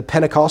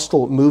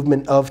Pentecostal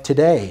movement of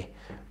today,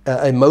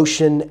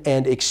 emotion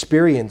and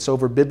experience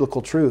over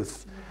biblical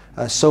truth.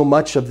 So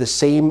much of the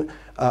same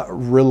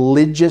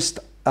religious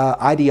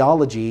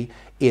ideology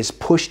is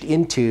pushed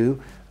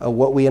into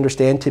what we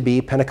understand to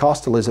be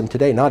Pentecostalism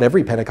today. Not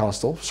every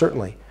Pentecostal,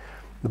 certainly,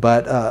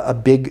 but a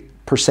big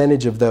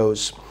percentage of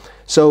those.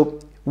 So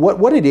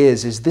what it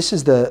is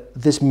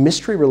this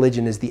mystery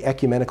religion is the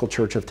ecumenical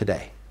church of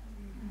today.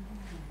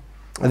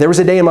 There was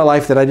a day in my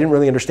life that I didn't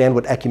really understand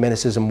what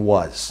ecumenicism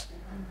was.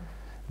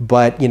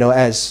 But, you know,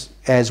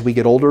 as we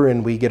get older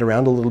and we get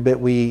around a little bit,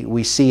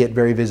 we see it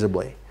very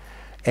visibly.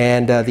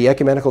 And the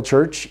ecumenical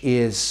church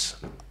is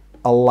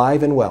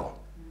alive and well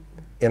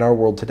in our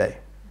world today.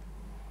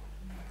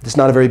 It's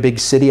not a very big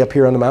city up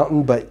here on the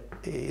mountain, but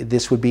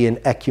this would be an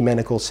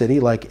ecumenical city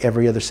like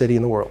every other city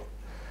in the world.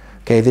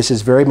 Okay, this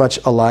is very much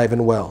alive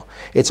and well.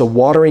 It's a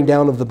watering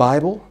down of the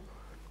Bible,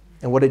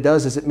 and what it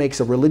does is it makes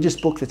a religious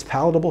book that's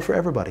palatable for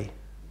everybody.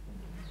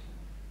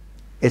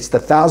 It's the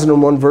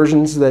 1,001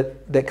 versions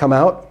that come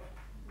out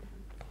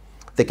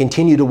that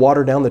continue to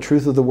water down the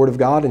truth of the Word of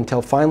God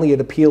until finally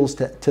it appeals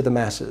to the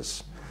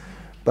masses.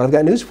 But I've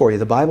got news for you.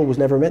 The Bible was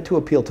never meant to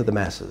appeal to the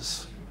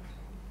masses.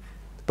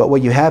 But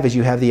what you have is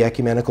you have the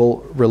ecumenical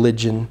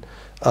religion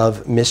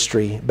of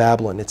mystery,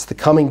 Babylon. It's the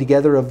coming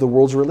together of the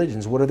world's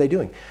religions. What are they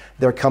doing?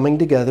 They're coming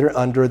together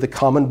under the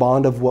common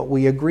bond of what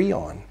we agree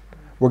on.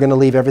 We're going to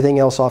leave everything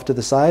else off to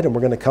the side, and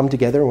we're going to come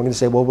together and we're going to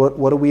say, well,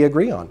 what do we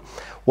agree on?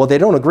 Well, they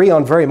don't agree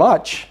on very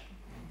much,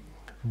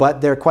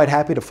 but they're quite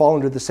happy to fall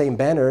under the same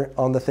banner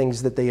on the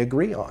things that they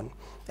agree on.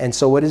 And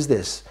so what is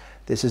this?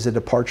 This is a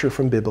departure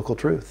from biblical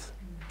truth.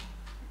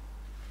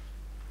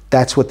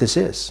 That's what this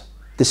is.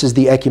 This is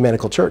the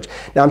ecumenical church.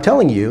 Now, I'm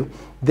telling you,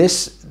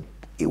 this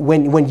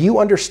when you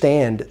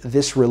understand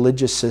this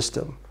religious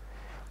system,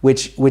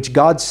 which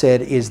God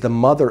said is the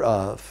mother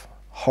of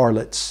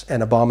harlots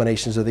and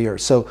abominations of the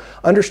earth. So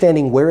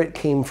understanding where it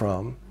came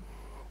from,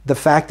 the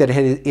fact that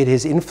it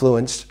has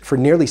influenced for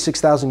nearly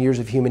 6,000 years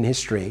of human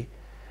history,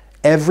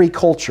 every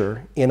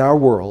culture in our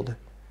world,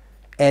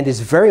 and is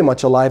very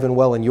much alive and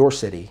well in your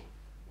city.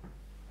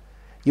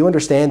 You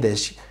understand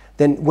this,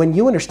 then when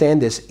you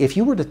understand this, if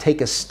you were to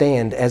take a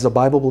stand as a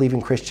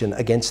Bible-believing Christian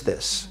against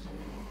this,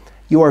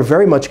 you are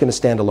very much going to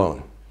stand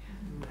alone.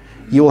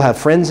 You will have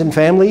friends and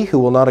family who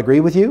will not agree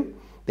with you.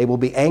 They will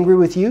be angry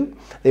with you.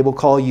 They will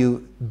call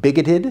you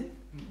bigoted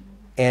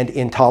and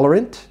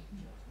intolerant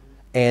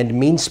and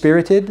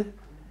mean-spirited.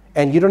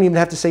 And you don't even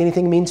have to say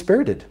anything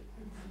mean-spirited.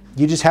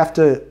 You just have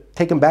to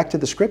take them back to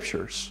the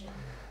Scriptures.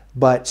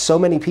 But so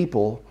many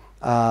people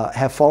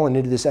have fallen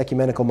into this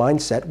ecumenical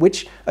mindset,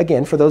 which,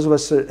 again, for those of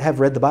us that have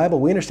read the Bible,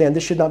 we understand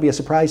this should not be a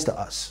surprise to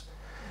us.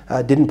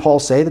 Didn't Paul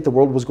say that the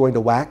world was going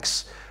to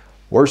wax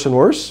worse and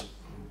worse?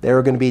 There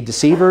are going to be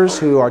deceivers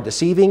who are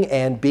deceiving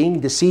and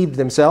being deceived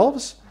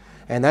themselves.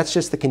 And that's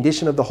just the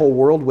condition of the whole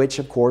world, which,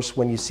 of course,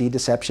 when you see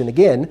deception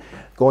again,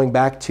 going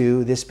back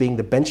to this being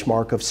the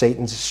benchmark of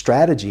Satan's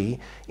strategy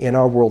in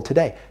our world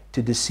today,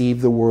 to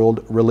deceive the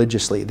world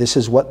religiously. This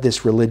is what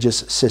this religious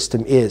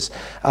system is.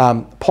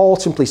 Paul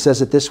simply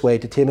says it this way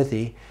to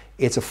Timothy: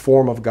 it's a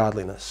form of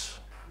godliness.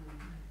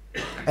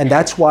 And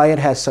that's why it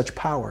has such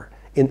power,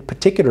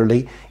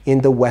 particularly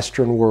in the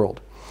Western world.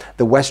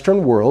 The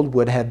Western world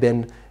would have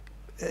been,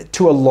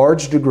 to a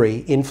large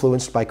degree,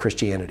 influenced by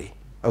Christianity.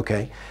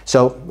 Okay,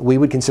 so we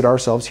would consider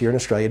ourselves here in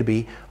Australia to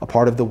be a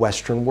part of the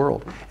Western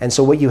world. And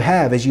so what you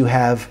have is you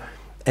have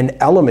an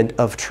element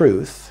of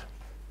truth,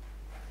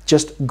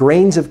 just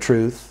grains of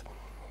truth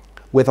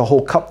with a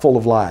whole cup full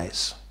of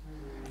lies.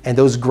 And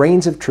those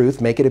grains of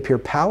truth make it appear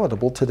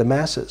palatable to the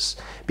masses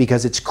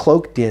because it's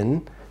cloaked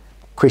in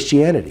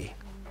Christianity.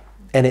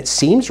 And it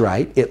seems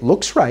right, it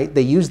looks right,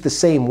 they use the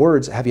same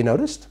words. Have you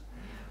noticed?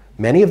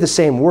 Many of the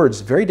same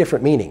words, very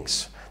different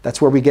meanings. That's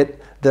where we get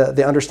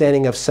the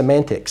understanding of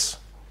semantics,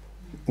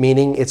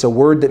 meaning it's a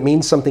word that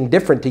means something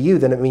different to you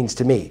than it means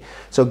to me.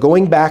 So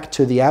going back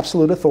to the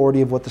absolute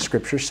authority of what the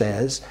Scripture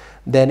says,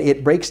 then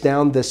it breaks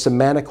down the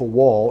semantical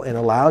wall and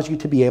allows you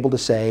to be able to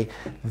say,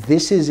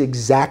 this is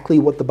exactly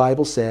what the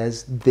Bible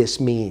says this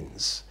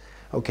means.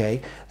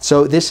 Okay?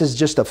 So this is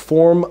just a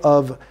form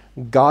of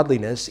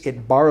godliness.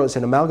 It borrows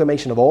an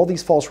amalgamation of all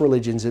these false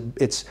religions.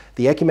 It's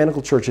the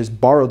ecumenical churches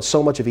borrowed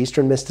so much of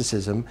Eastern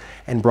mysticism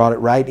and brought it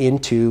right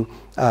into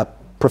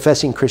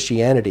professing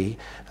Christianity,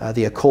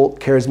 the occult,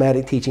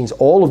 charismatic teachings.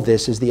 All of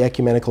this is the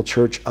ecumenical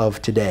church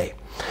of today.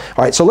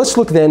 All right, so let's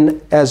look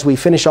then, as we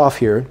finish off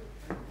here,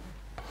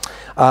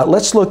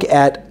 let's look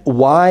at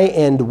why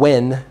and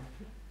when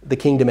the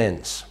kingdom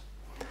ends.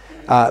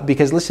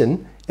 Because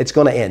listen, it's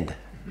going to end.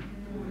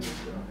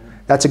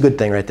 That's a good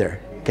thing right there.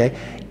 Okay?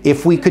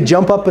 If we could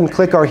jump up and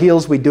click our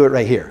heels, we'd do it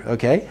right here.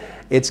 Okay?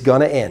 It's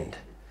going to end.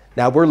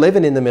 Now, we're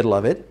living in the middle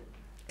of it,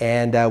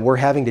 and we're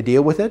having to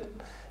deal with it.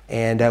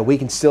 And we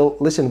can still,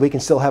 listen, we can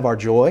still have our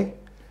joy.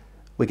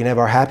 We can have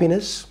our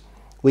happiness.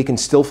 We can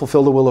still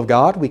fulfill the will of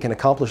God. We can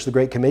accomplish the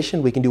Great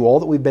Commission. We can do all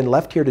that we've been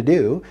left here to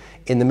do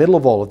in the middle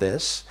of all of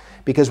this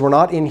because we're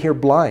not in here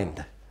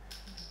blind.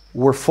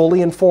 We're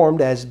fully informed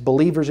as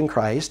believers in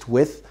Christ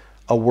with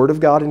a Word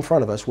of God in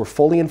front of us. We're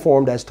fully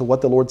informed as to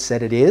what the Lord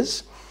said it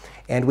is,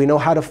 and we know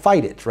how to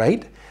fight it,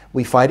 right?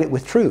 We fight it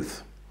with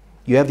truth.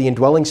 You have the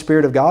indwelling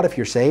Spirit of God if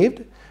you're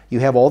saved. You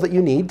have all that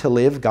you need to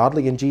live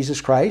godly in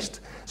Jesus Christ.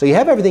 So you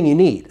have everything you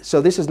need.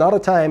 So this is not a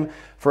time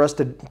for us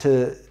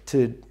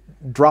to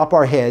drop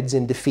our heads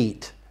in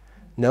defeat.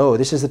 No,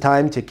 this is the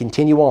time to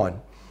continue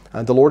on.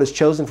 The Lord has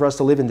chosen for us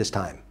to live in this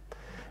time.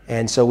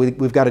 And so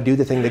we've got to do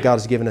the thing that God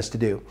has given us to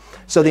do.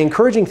 So the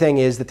encouraging thing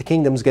is that the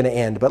kingdom's going to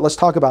end. But let's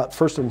talk about,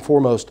 first and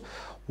foremost,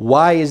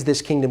 why is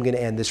this kingdom going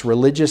to end? This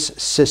religious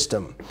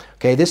system.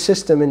 Okay, this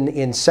system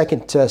in 2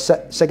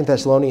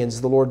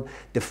 Thessalonians, the Lord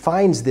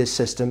defines this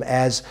system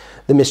as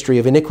the mystery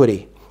of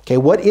iniquity. Okay,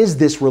 what is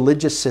this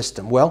religious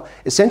system? Well,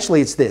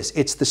 essentially it's this.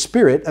 It's the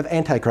spirit of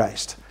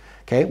Antichrist.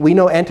 Okay, we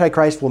know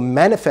Antichrist will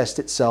manifest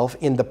itself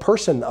in the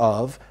person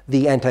of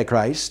the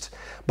Antichrist,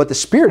 but the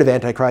spirit of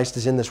Antichrist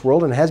is in this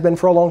world and has been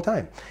for a long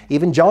time.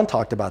 Even John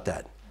talked about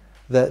that.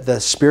 The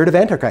spirit of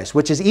Antichrist,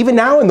 which is even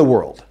now in the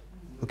world.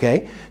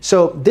 Okay,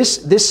 so this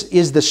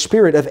is the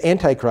spirit of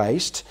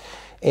Antichrist,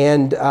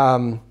 and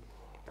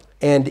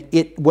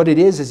what it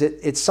is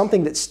it's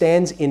something that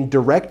stands in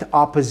direct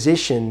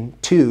opposition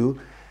to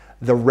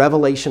the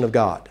revelation of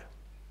God.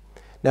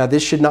 Now,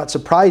 this should not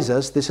surprise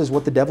us. This is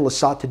what the devil has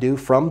sought to do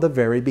from the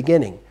very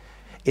beginning,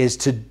 is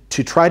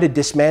to try to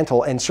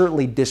dismantle and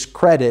certainly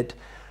discredit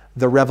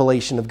the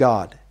revelation of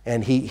God.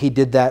 And he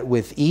did that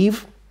with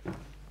Eve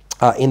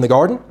in the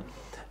garden,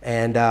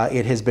 and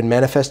it has been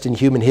manifest in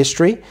human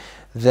history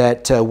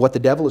that what the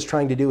devil is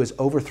trying to do is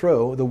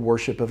overthrow the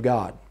worship of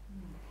God.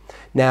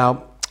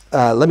 Now,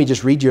 let me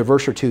just read you a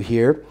verse or two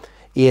here.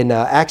 In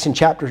Acts in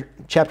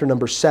chapter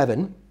number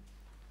 7,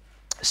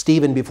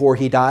 Stephen, before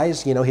he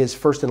dies, his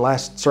first and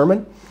last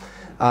sermon,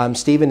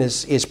 Stephen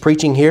is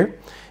preaching here.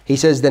 He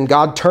says, then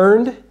God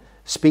turned,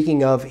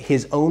 speaking of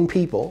his own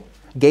people,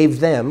 gave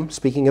them,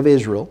 speaking of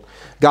Israel,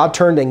 God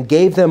turned and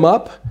gave them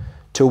up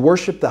to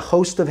worship the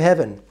host of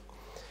heaven.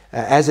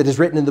 As it is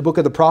written in the book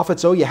of the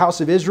prophets, O ye house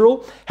of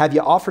Israel, have ye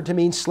offered to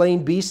me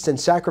slain beasts and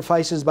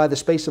sacrifices by the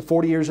space of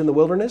 40 years in the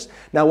wilderness?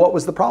 Now what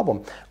was the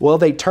problem? Well,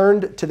 they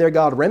turned to their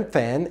god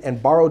Remphan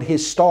and borrowed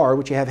his star,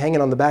 which you have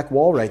hanging on the back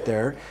wall right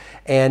there,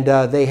 and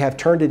they have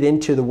turned it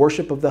into the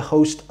worship of the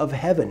host of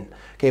heaven.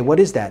 Okay, what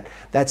is that?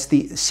 That's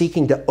the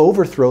seeking to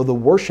overthrow the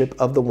worship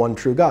of the one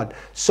true God.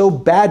 So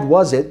bad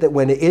was it that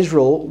when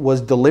Israel was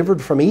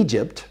delivered from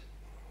Egypt,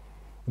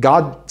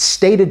 God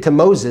stated to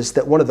Moses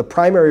that one of the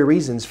primary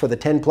reasons for the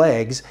 10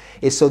 plagues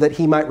is so that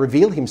he might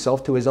reveal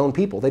himself to his own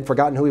people. They'd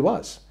forgotten who he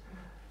was.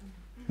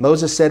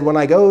 Moses said, when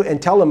I go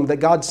and tell them that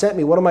God sent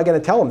me, what am I going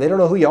to tell them? They don't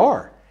know who you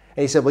are.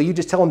 And he said, well, you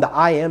just tell them that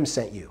I am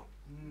sent you.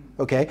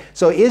 Okay,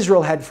 so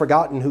Israel had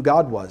forgotten who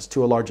God was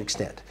to a large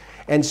extent.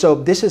 And so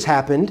this has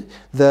happened,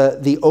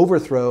 the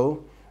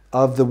overthrow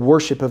of the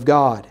worship of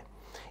God.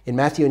 In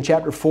Matthew in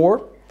chapter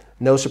 4,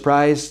 no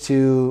surprise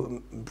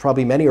to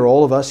probably many or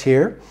all of us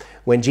here,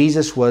 when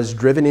Jesus was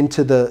driven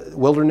into the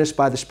wilderness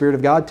by the Spirit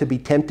of God to be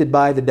tempted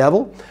by the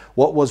devil,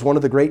 what was one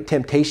of the great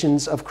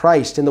temptations of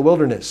Christ in the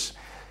wilderness?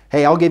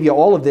 Hey, I'll give you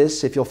all of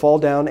this if you'll fall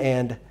down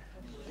and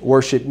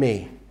worship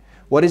me.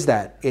 What is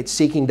that? It's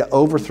seeking to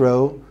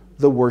overthrow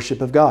the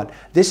worship of God.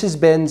 This has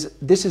been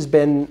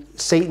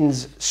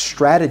Satan's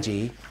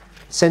strategy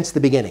since the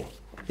beginning,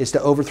 is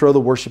to overthrow the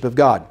worship of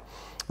God.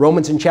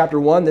 Romans in chapter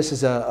 1, this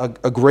is a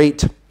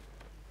great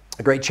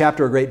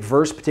chapter, a great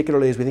verse,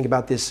 particularly as we think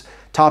about this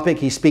topic.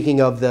 He's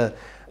speaking of the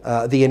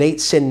innate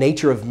sin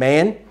nature of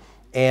man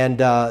and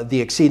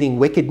the exceeding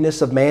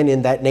wickedness of man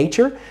in that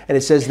nature. And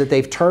it says that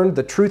they've turned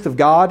the truth of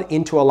God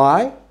into a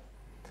lie,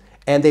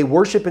 and they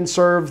worship and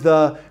serve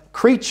the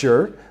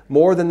creature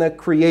more than the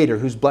Creator,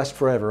 who's blessed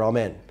forever.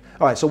 Amen.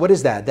 All right, so what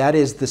is that? That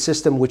is the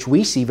system which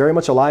we see very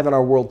much alive in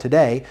our world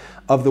today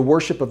of the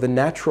worship of the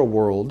natural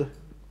world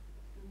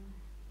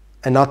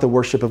and not the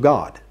worship of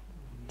God.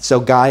 So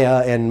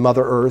Gaia and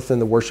Mother Earth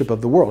and the worship of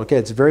the world. Okay,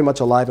 it's very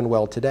much alive and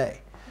well today.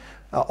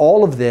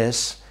 All of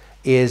this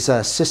is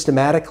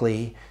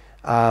systematically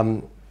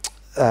the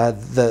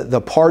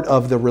part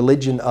of the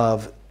religion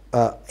of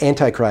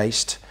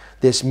Antichrist,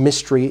 this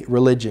mystery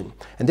religion.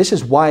 And this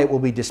is why it will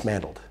be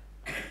dismantled,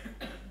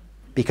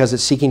 because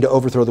it's seeking to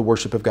overthrow the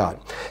worship of God.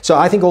 So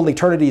I think only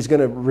eternity is going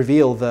to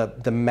reveal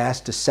the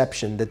mass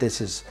deception that this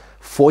has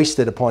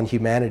foisted upon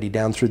humanity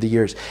down through the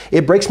years.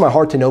 It breaks my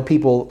heart to know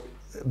people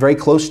very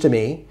close to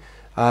me,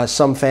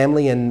 some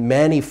family and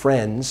many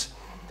friends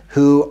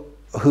who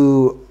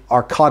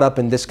are caught up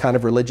in this kind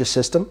of religious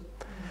system.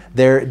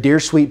 They're dear,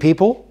 sweet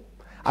people.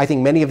 I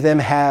think many of them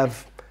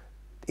have,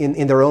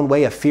 in their own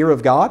way, a fear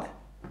of God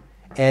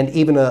and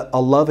even a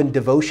love and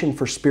devotion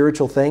for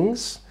spiritual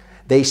things.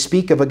 They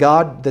speak of a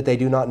God that they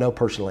do not know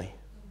personally.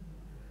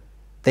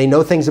 They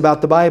know things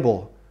about the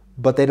Bible,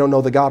 but they don't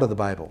know the God of the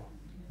Bible.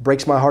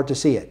 Breaks my heart to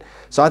see it.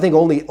 So I think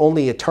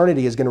only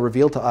eternity is going to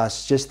reveal to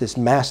us just this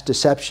mass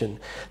deception.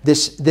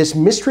 This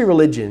mystery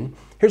religion,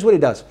 here's what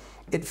it does.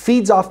 It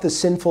feeds off the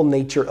sinful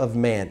nature of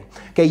man.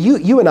 Okay,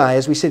 you and I,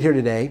 as we sit here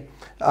today,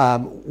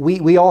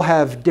 we all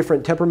have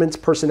different temperaments,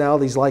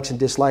 personalities, likes and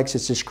dislikes.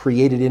 It's just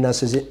created in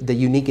us as the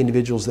unique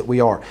individuals that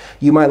we are.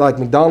 You might like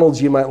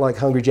McDonald's, you might like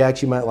Hungry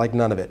Jack's, you might like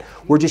none of it.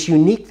 We're just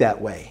unique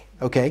that way,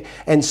 okay?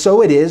 And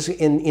so it is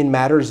in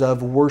matters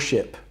of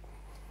worship.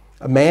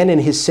 A man in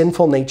his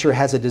sinful nature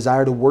has a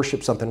desire to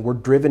worship something. We're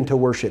driven to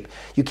worship.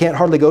 You can't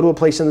hardly go to a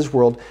place in this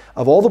world.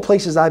 Of all the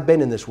places I've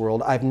been in this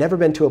world, I've never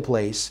been to a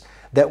place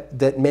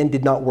that men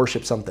did not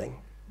worship something.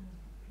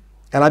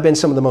 And I've been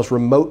some of the most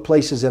remote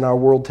places in our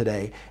world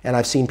today, and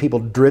I've seen people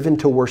driven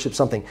to worship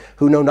something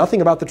who know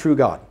nothing about the true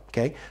God.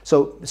 Okay,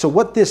 so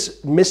what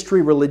this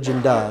mystery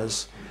religion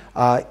does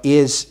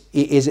is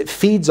it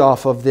feeds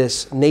off of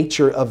this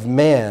nature of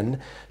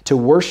man to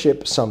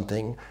worship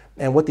something,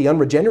 and what the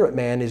unregenerate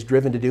man is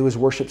driven to do is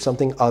worship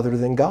something other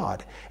than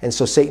God. And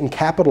so Satan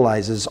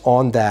capitalizes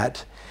on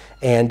that,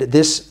 and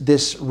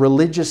this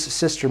religious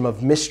system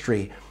of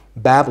mystery,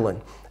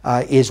 Babylon,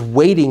 is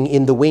waiting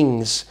in the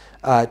wings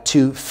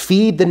to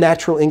feed the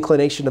natural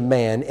inclination of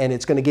man, and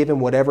it's going to give him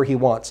whatever he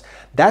wants.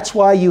 That's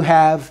why you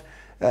have,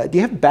 do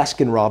you have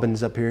Baskin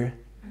Robbins up here?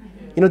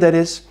 You know what that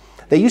is?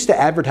 They used to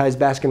advertise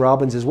Baskin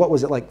Robbins as, what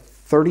was it, like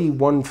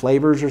 31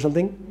 flavors or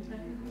something?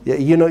 Yeah,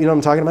 you know what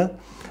I'm talking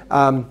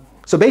about?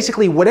 So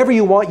basically, whatever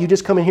you want, you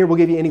just come in here, we'll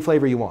give you any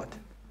flavor you want.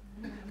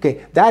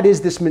 Okay, that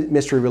is this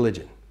mystery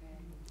religion.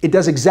 It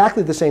does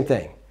exactly the same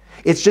thing.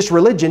 It's just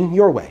religion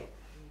your way.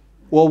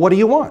 Well, what do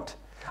you want?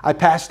 I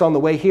passed on the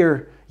way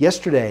here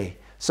yesterday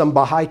some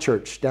Baha'i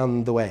church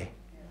down the way.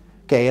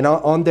 Okay, and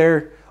on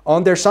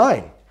their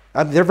sign,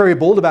 they're very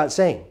bold about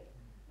saying,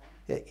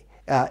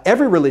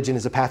 every religion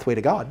is a pathway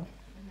to God.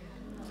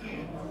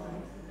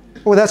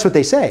 Well, that's what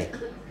they say.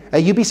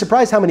 You'd be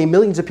surprised how many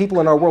millions of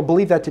people in our world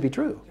believe that to be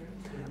true.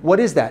 What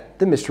is that?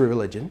 The mystery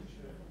religion.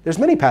 There's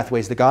many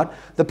pathways to God.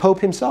 The Pope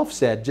himself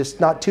said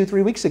just not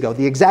 2-3 weeks ago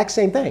the exact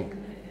same thing.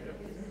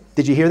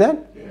 Did you hear that?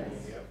 Yes.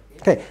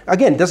 Okay,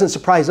 again, it doesn't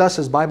surprise us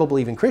as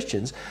Bible-believing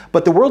Christians,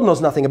 but the world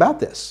knows nothing about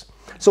this.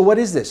 So what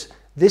is this?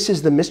 This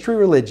is the mystery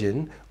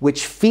religion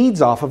which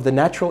feeds off of the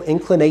natural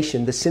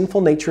inclination, the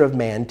sinful nature of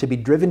man to be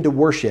driven to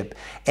worship.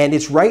 And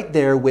it's right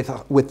there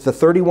with the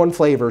 31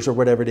 flavors or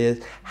whatever it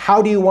is.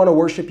 How do you want to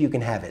worship? You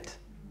can have it.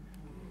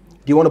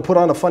 Do you want to put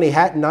on a funny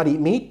hat and not eat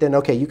meat? Then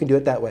okay, you can do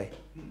it that way.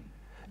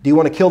 Do you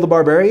want to kill the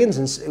barbarians?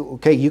 And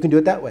okay, you can do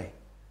it that way.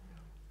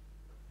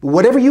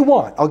 Whatever you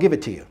want, I'll give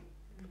it to you.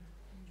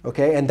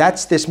 Okay, and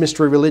that's this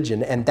mystery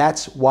religion, and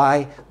that's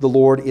why the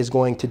Lord is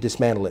going to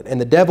dismantle it.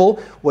 And the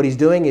devil, what he's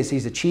doing is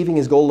he's achieving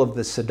his goal of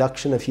the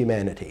seduction of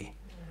humanity.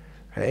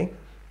 Okay?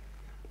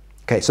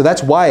 Okay, so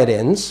that's why it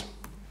ends.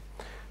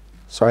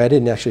 Sorry, I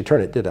didn't actually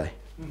turn it, did I?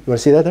 You want to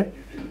see that there?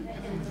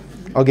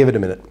 I'll give it a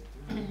minute.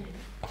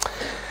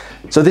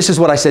 So this is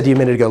what I said to you a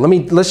minute ago.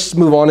 Let's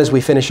move on as we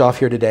finish off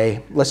here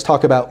today. Let's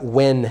talk about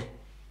when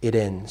it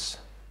ends.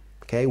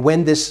 Okay,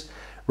 when this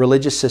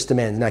religious system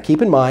ends. Now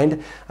keep in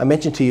mind, I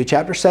mentioned to you,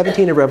 chapter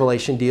 17 of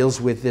Revelation deals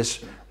with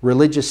this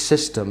religious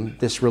system,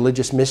 this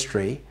religious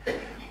mystery.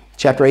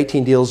 Chapter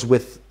 18 deals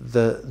with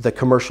the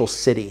commercial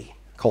city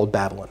called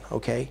Babylon,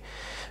 okay,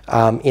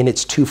 in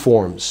its two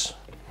forms.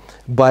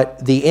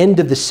 But the end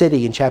of the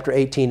city in chapter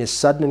 18 is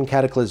sudden and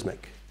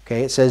cataclysmic.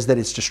 Okay, it says that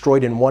it's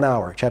destroyed in 1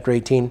 hour, chapter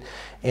 18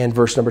 and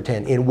verse number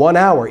 10. In 1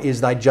 hour is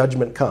thy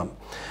judgment come.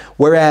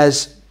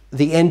 Whereas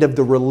the end of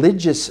the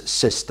religious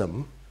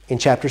system in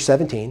chapter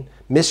 17,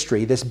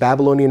 mystery, this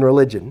Babylonian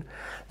religion,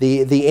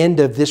 the end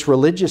of this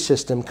religious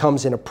system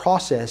comes in a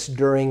process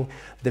during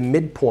the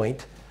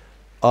midpoint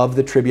of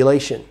the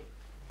tribulation.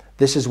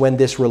 This is when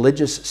this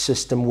religious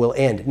system will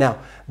end. Now,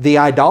 the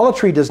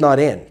idolatry does not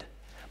end,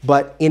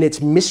 but in its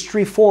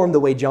mystery form, the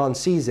way John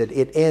sees it,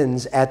 it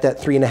ends at that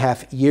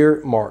 3.5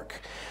 year mark.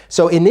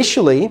 So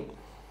initially,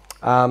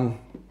 hey,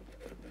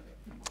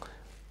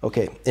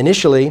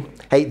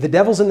 the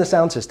devil's in the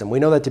sound system. We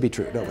know that to be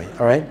true, don't we?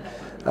 All right?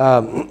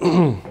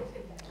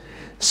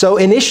 So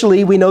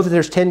initially, we know that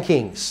there's 10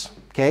 kings,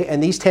 okay?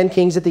 And these 10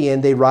 kings at the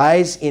end, they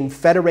rise in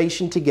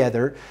federation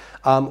together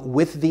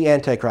with the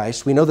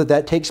Antichrist. We know that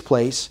that takes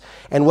place.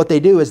 And what they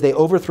do is they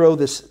overthrow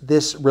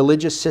this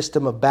religious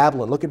system of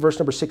Babylon. Look at verse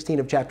number 16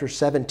 of chapter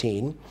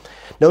 17.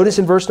 Notice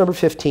in verse number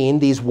 15,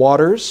 these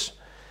waters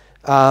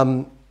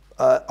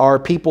are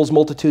peoples,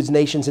 multitudes,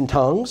 nations, and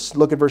tongues.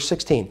 Look at verse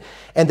 16.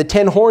 And the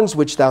 10 horns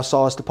which thou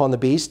sawest upon the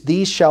beast,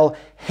 these shall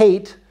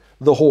hate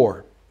the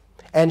whore,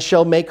 and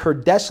shall make her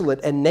desolate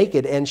and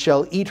naked, and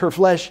shall eat her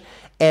flesh,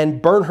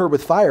 and burn her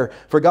with fire.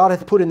 For God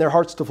hath put in their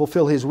hearts to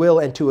fulfill his will,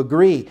 and to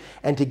agree,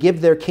 and to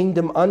give their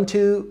kingdom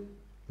unto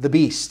the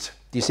beast.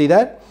 Do you see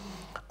that?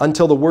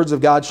 Until the words of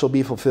God shall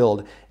be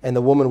fulfilled. And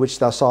the woman which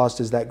thou sawest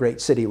is that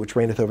great city which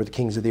reigneth over the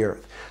kings of the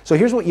earth. So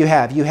here's what you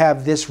have. You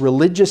have this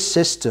religious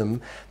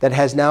system that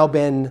has now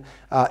been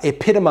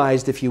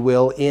epitomized, if you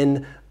will,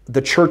 in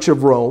the Church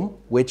of Rome,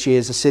 which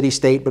is a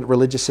city-state but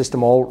religious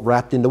system all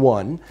wrapped into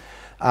one.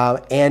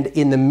 And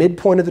in the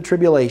midpoint of the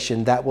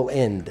tribulation, that will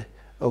end,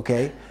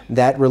 okay?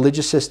 That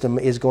religious system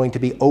is going to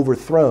be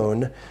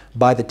overthrown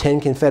by the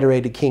 10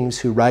 confederated kings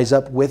who rise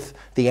up with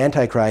the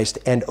Antichrist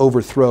and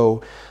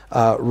overthrow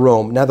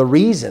Rome. Now, the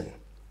reason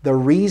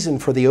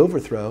for the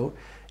overthrow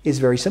is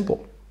very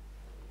simple.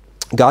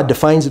 God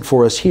defines it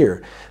for us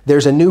here.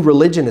 There's a new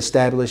religion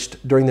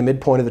established during the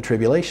midpoint of the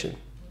tribulation.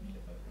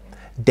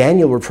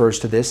 Daniel refers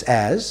to this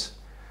as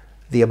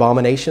the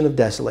abomination of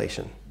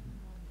desolation.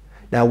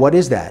 Now, what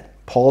is that?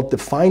 Paul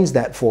defines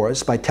that for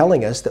us by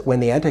telling us that when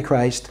the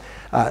Antichrist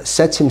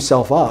sets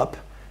himself up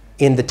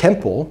in the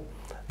temple,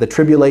 the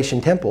tribulation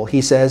temple,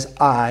 he says,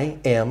 I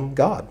am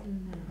God.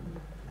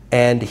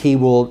 And he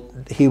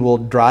will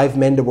drive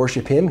men to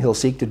worship him. He'll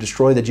seek to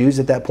destroy the Jews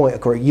at that point.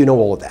 Of course, you know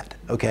all of that,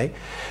 okay?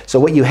 So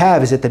what you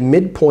have is at the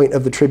midpoint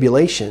of the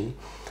tribulation,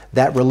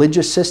 that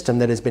religious system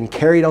that has been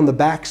carried on the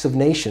backs of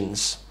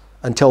nations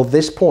until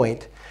this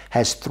point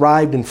has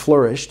thrived and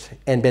flourished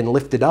and been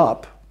lifted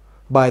up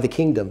by the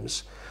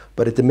kingdoms.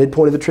 But at the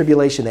midpoint of the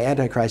tribulation, the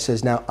Antichrist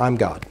says, now I'm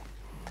God.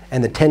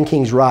 And the 10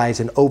 kings rise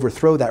and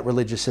overthrow that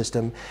religious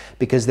system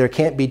because there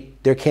can't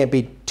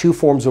be two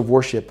forms of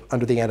worship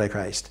under the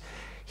Antichrist.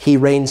 He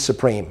reigns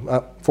supreme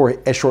for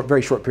a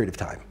very short period of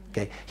time.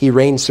 Okay, he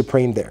reigns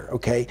supreme there.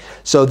 Okay,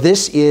 so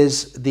this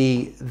is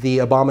the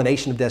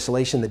abomination of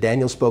desolation that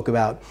Daniel spoke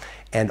about,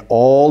 and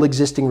all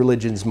existing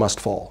religions must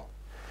fall.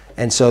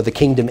 And so the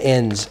kingdom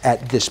ends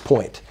at this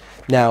point.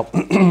 Now,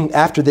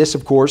 after this,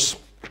 of course,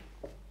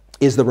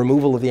 is the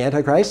removal of the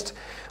Antichrist,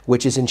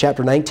 which is in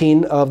chapter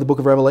 19 of the book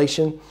of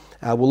Revelation.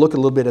 We'll look at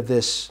a little bit of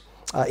this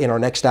in our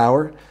next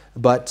hour.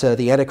 But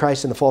the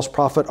Antichrist and the false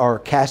prophet are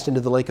cast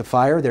into the lake of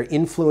fire. Their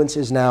influence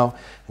is now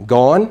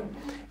gone.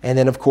 And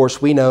then, of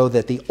course, we know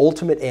that the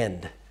ultimate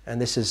end,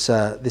 and this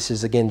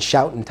is again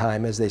shouting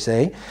time, as they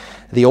say,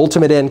 the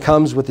ultimate end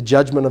comes with the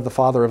judgment of the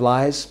father of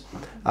lies,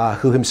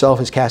 who himself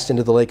is cast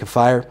into the lake of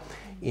fire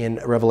in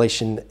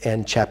Revelation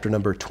and chapter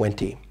number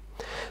 20.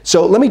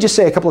 So let me just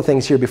say a couple of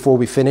things here before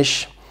we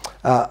finish.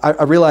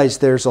 I realize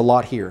there's a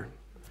lot here.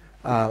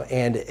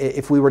 And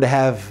if we were to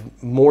have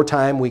more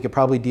time, we could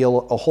probably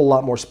deal a whole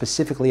lot more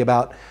specifically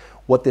about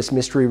what this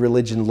mystery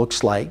religion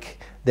looks like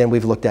than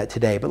we've looked at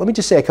today. But let me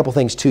just say a couple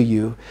things to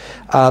you.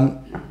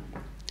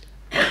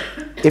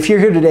 If you're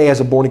here today as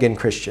a born-again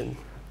Christian,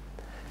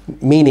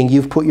 meaning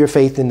you've put your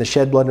faith in the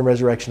shed blood and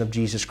resurrection of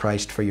Jesus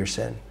Christ for your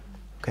sin,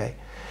 okay?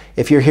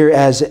 If you're here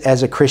as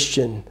a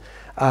Christian,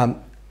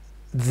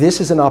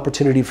 this is an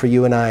opportunity for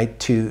you and I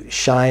to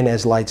shine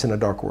as lights in a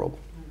dark world.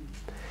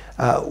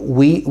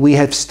 We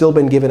have still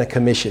been given a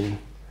commission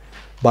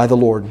by the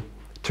Lord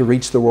to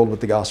reach the world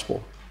with the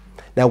gospel.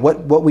 Now,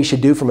 what we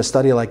should do from a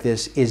study like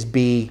this is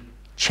be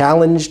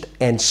challenged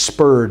and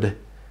spurred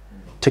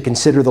to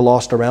consider the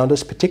lost around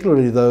us,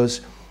 particularly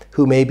those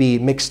who may be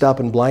mixed up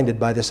and blinded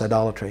by this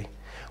idolatry.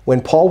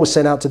 When Paul was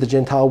sent out to the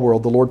Gentile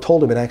world, the Lord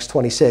told him in Acts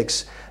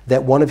 26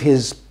 that one of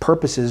his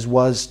purposes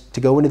was to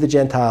go into the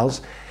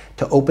Gentiles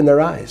to open their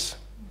eyes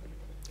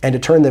and to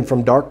turn them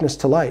from darkness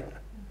to light,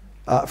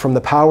 from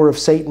the power of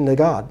Satan to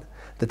God,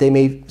 that they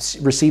may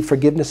receive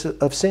forgiveness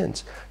of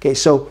sins. Okay,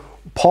 so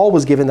Paul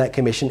was given that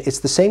commission. It's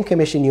the same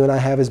commission you and I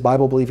have as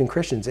Bible-believing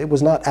Christians. It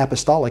was not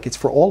apostolic. It's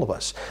for all of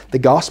us. The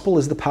gospel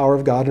is the power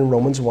of God in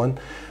Romans 1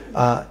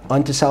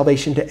 unto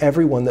salvation to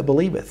everyone that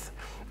believeth.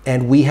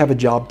 And we have a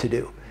job to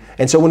do.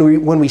 And so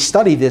when we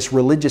study this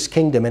religious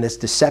kingdom and its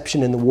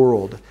deception in the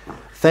world,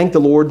 thank the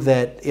Lord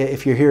that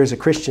if you're here as a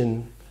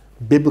Christian,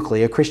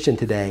 biblically a Christian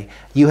today,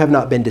 you have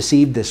not been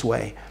deceived this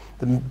way.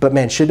 But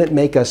man, shouldn't it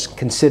make us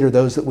consider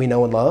those that we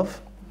know and love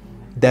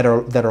that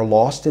are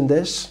lost in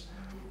this,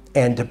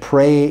 and to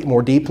pray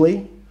more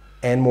deeply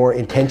and more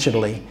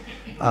intentionally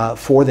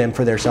for them,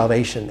 for their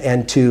salvation,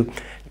 and to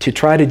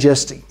try to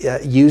just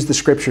use the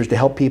scriptures to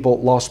help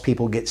lost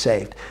people get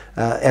saved.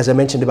 As I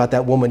mentioned about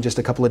that woman just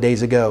a couple of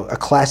days ago, a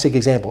classic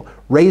example,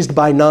 raised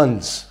by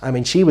nuns. I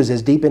mean, she was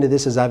as deep into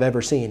this as I've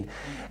ever seen.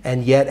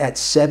 And yet at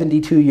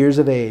 72 years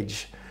of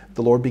age,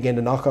 the Lord began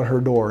to knock on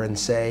her door and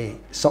say,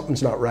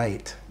 something's not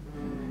right.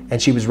 And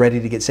she was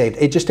ready to get saved.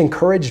 It just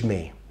encouraged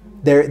me.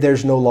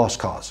 There's no lost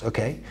cause,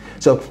 okay?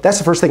 So that's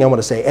the first thing I want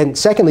to say. And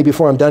secondly,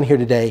 before I'm done here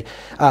today,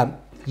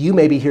 you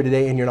may be here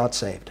today and you're not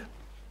saved.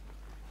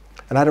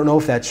 And I don't know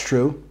if that's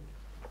true,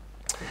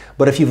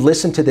 but if you've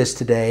listened to this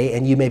today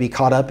and you may be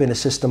caught up in a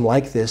system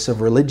like this of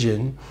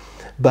religion,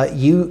 but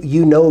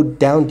you know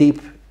down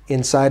deep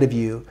inside of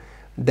you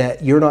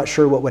that you're not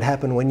sure what would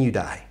happen when you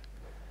die,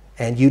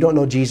 and you don't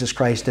know Jesus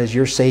Christ as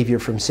your Savior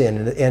from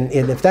sin. And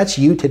if that's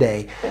you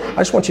today, I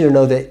just want you to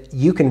know that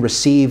you can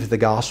receive the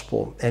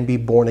gospel and be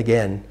born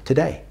again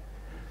today.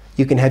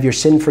 You can have your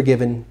sin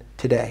forgiven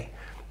today.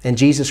 And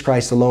Jesus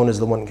Christ alone is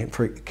the one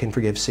who can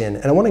forgive sin.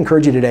 And I want to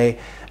encourage you today,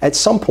 at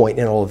some point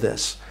in all of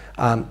this,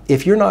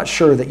 if you're not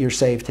sure that you're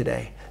saved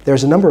today,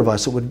 there's a number of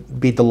us that would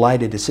be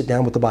delighted to sit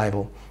down with the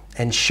Bible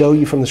and show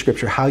you from the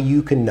Scripture how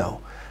you can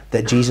know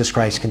that Jesus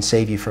Christ can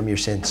save you from your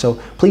sin. So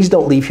please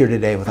don't leave here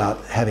today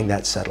without having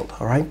that settled,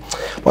 all right?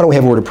 Why don't we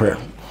have a word of prayer?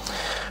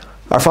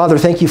 Our Father,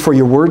 thank you for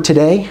your word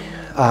today.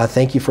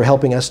 Thank you for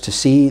helping us to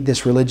see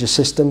this religious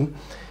system,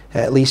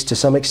 at least to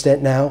some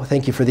extent now.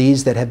 Thank you for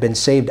these that have been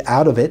saved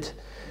out of it.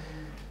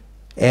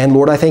 And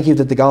Lord, I thank you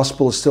that the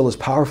gospel is still as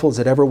powerful as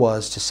it ever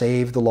was to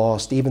save the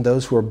lost, even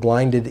those who are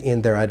blinded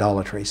in their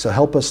idolatry. So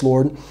help us,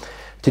 Lord,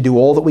 to do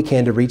all that we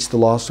can to reach the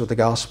lost with the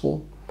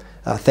gospel.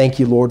 Thank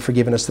you, Lord, for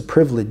giving us the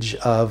privilege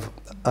of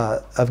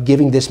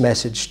giving this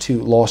message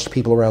to lost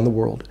people around the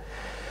world.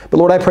 But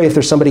Lord, I pray if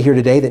there's somebody here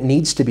today that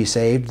needs to be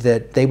saved,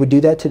 that they would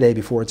do that today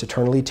before it's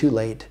eternally too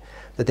late,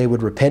 that they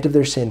would repent of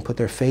their sin, put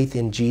their faith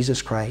in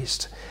Jesus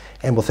Christ.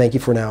 And we'll thank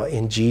you for now.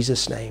 In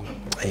Jesus'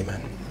 name,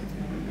 amen.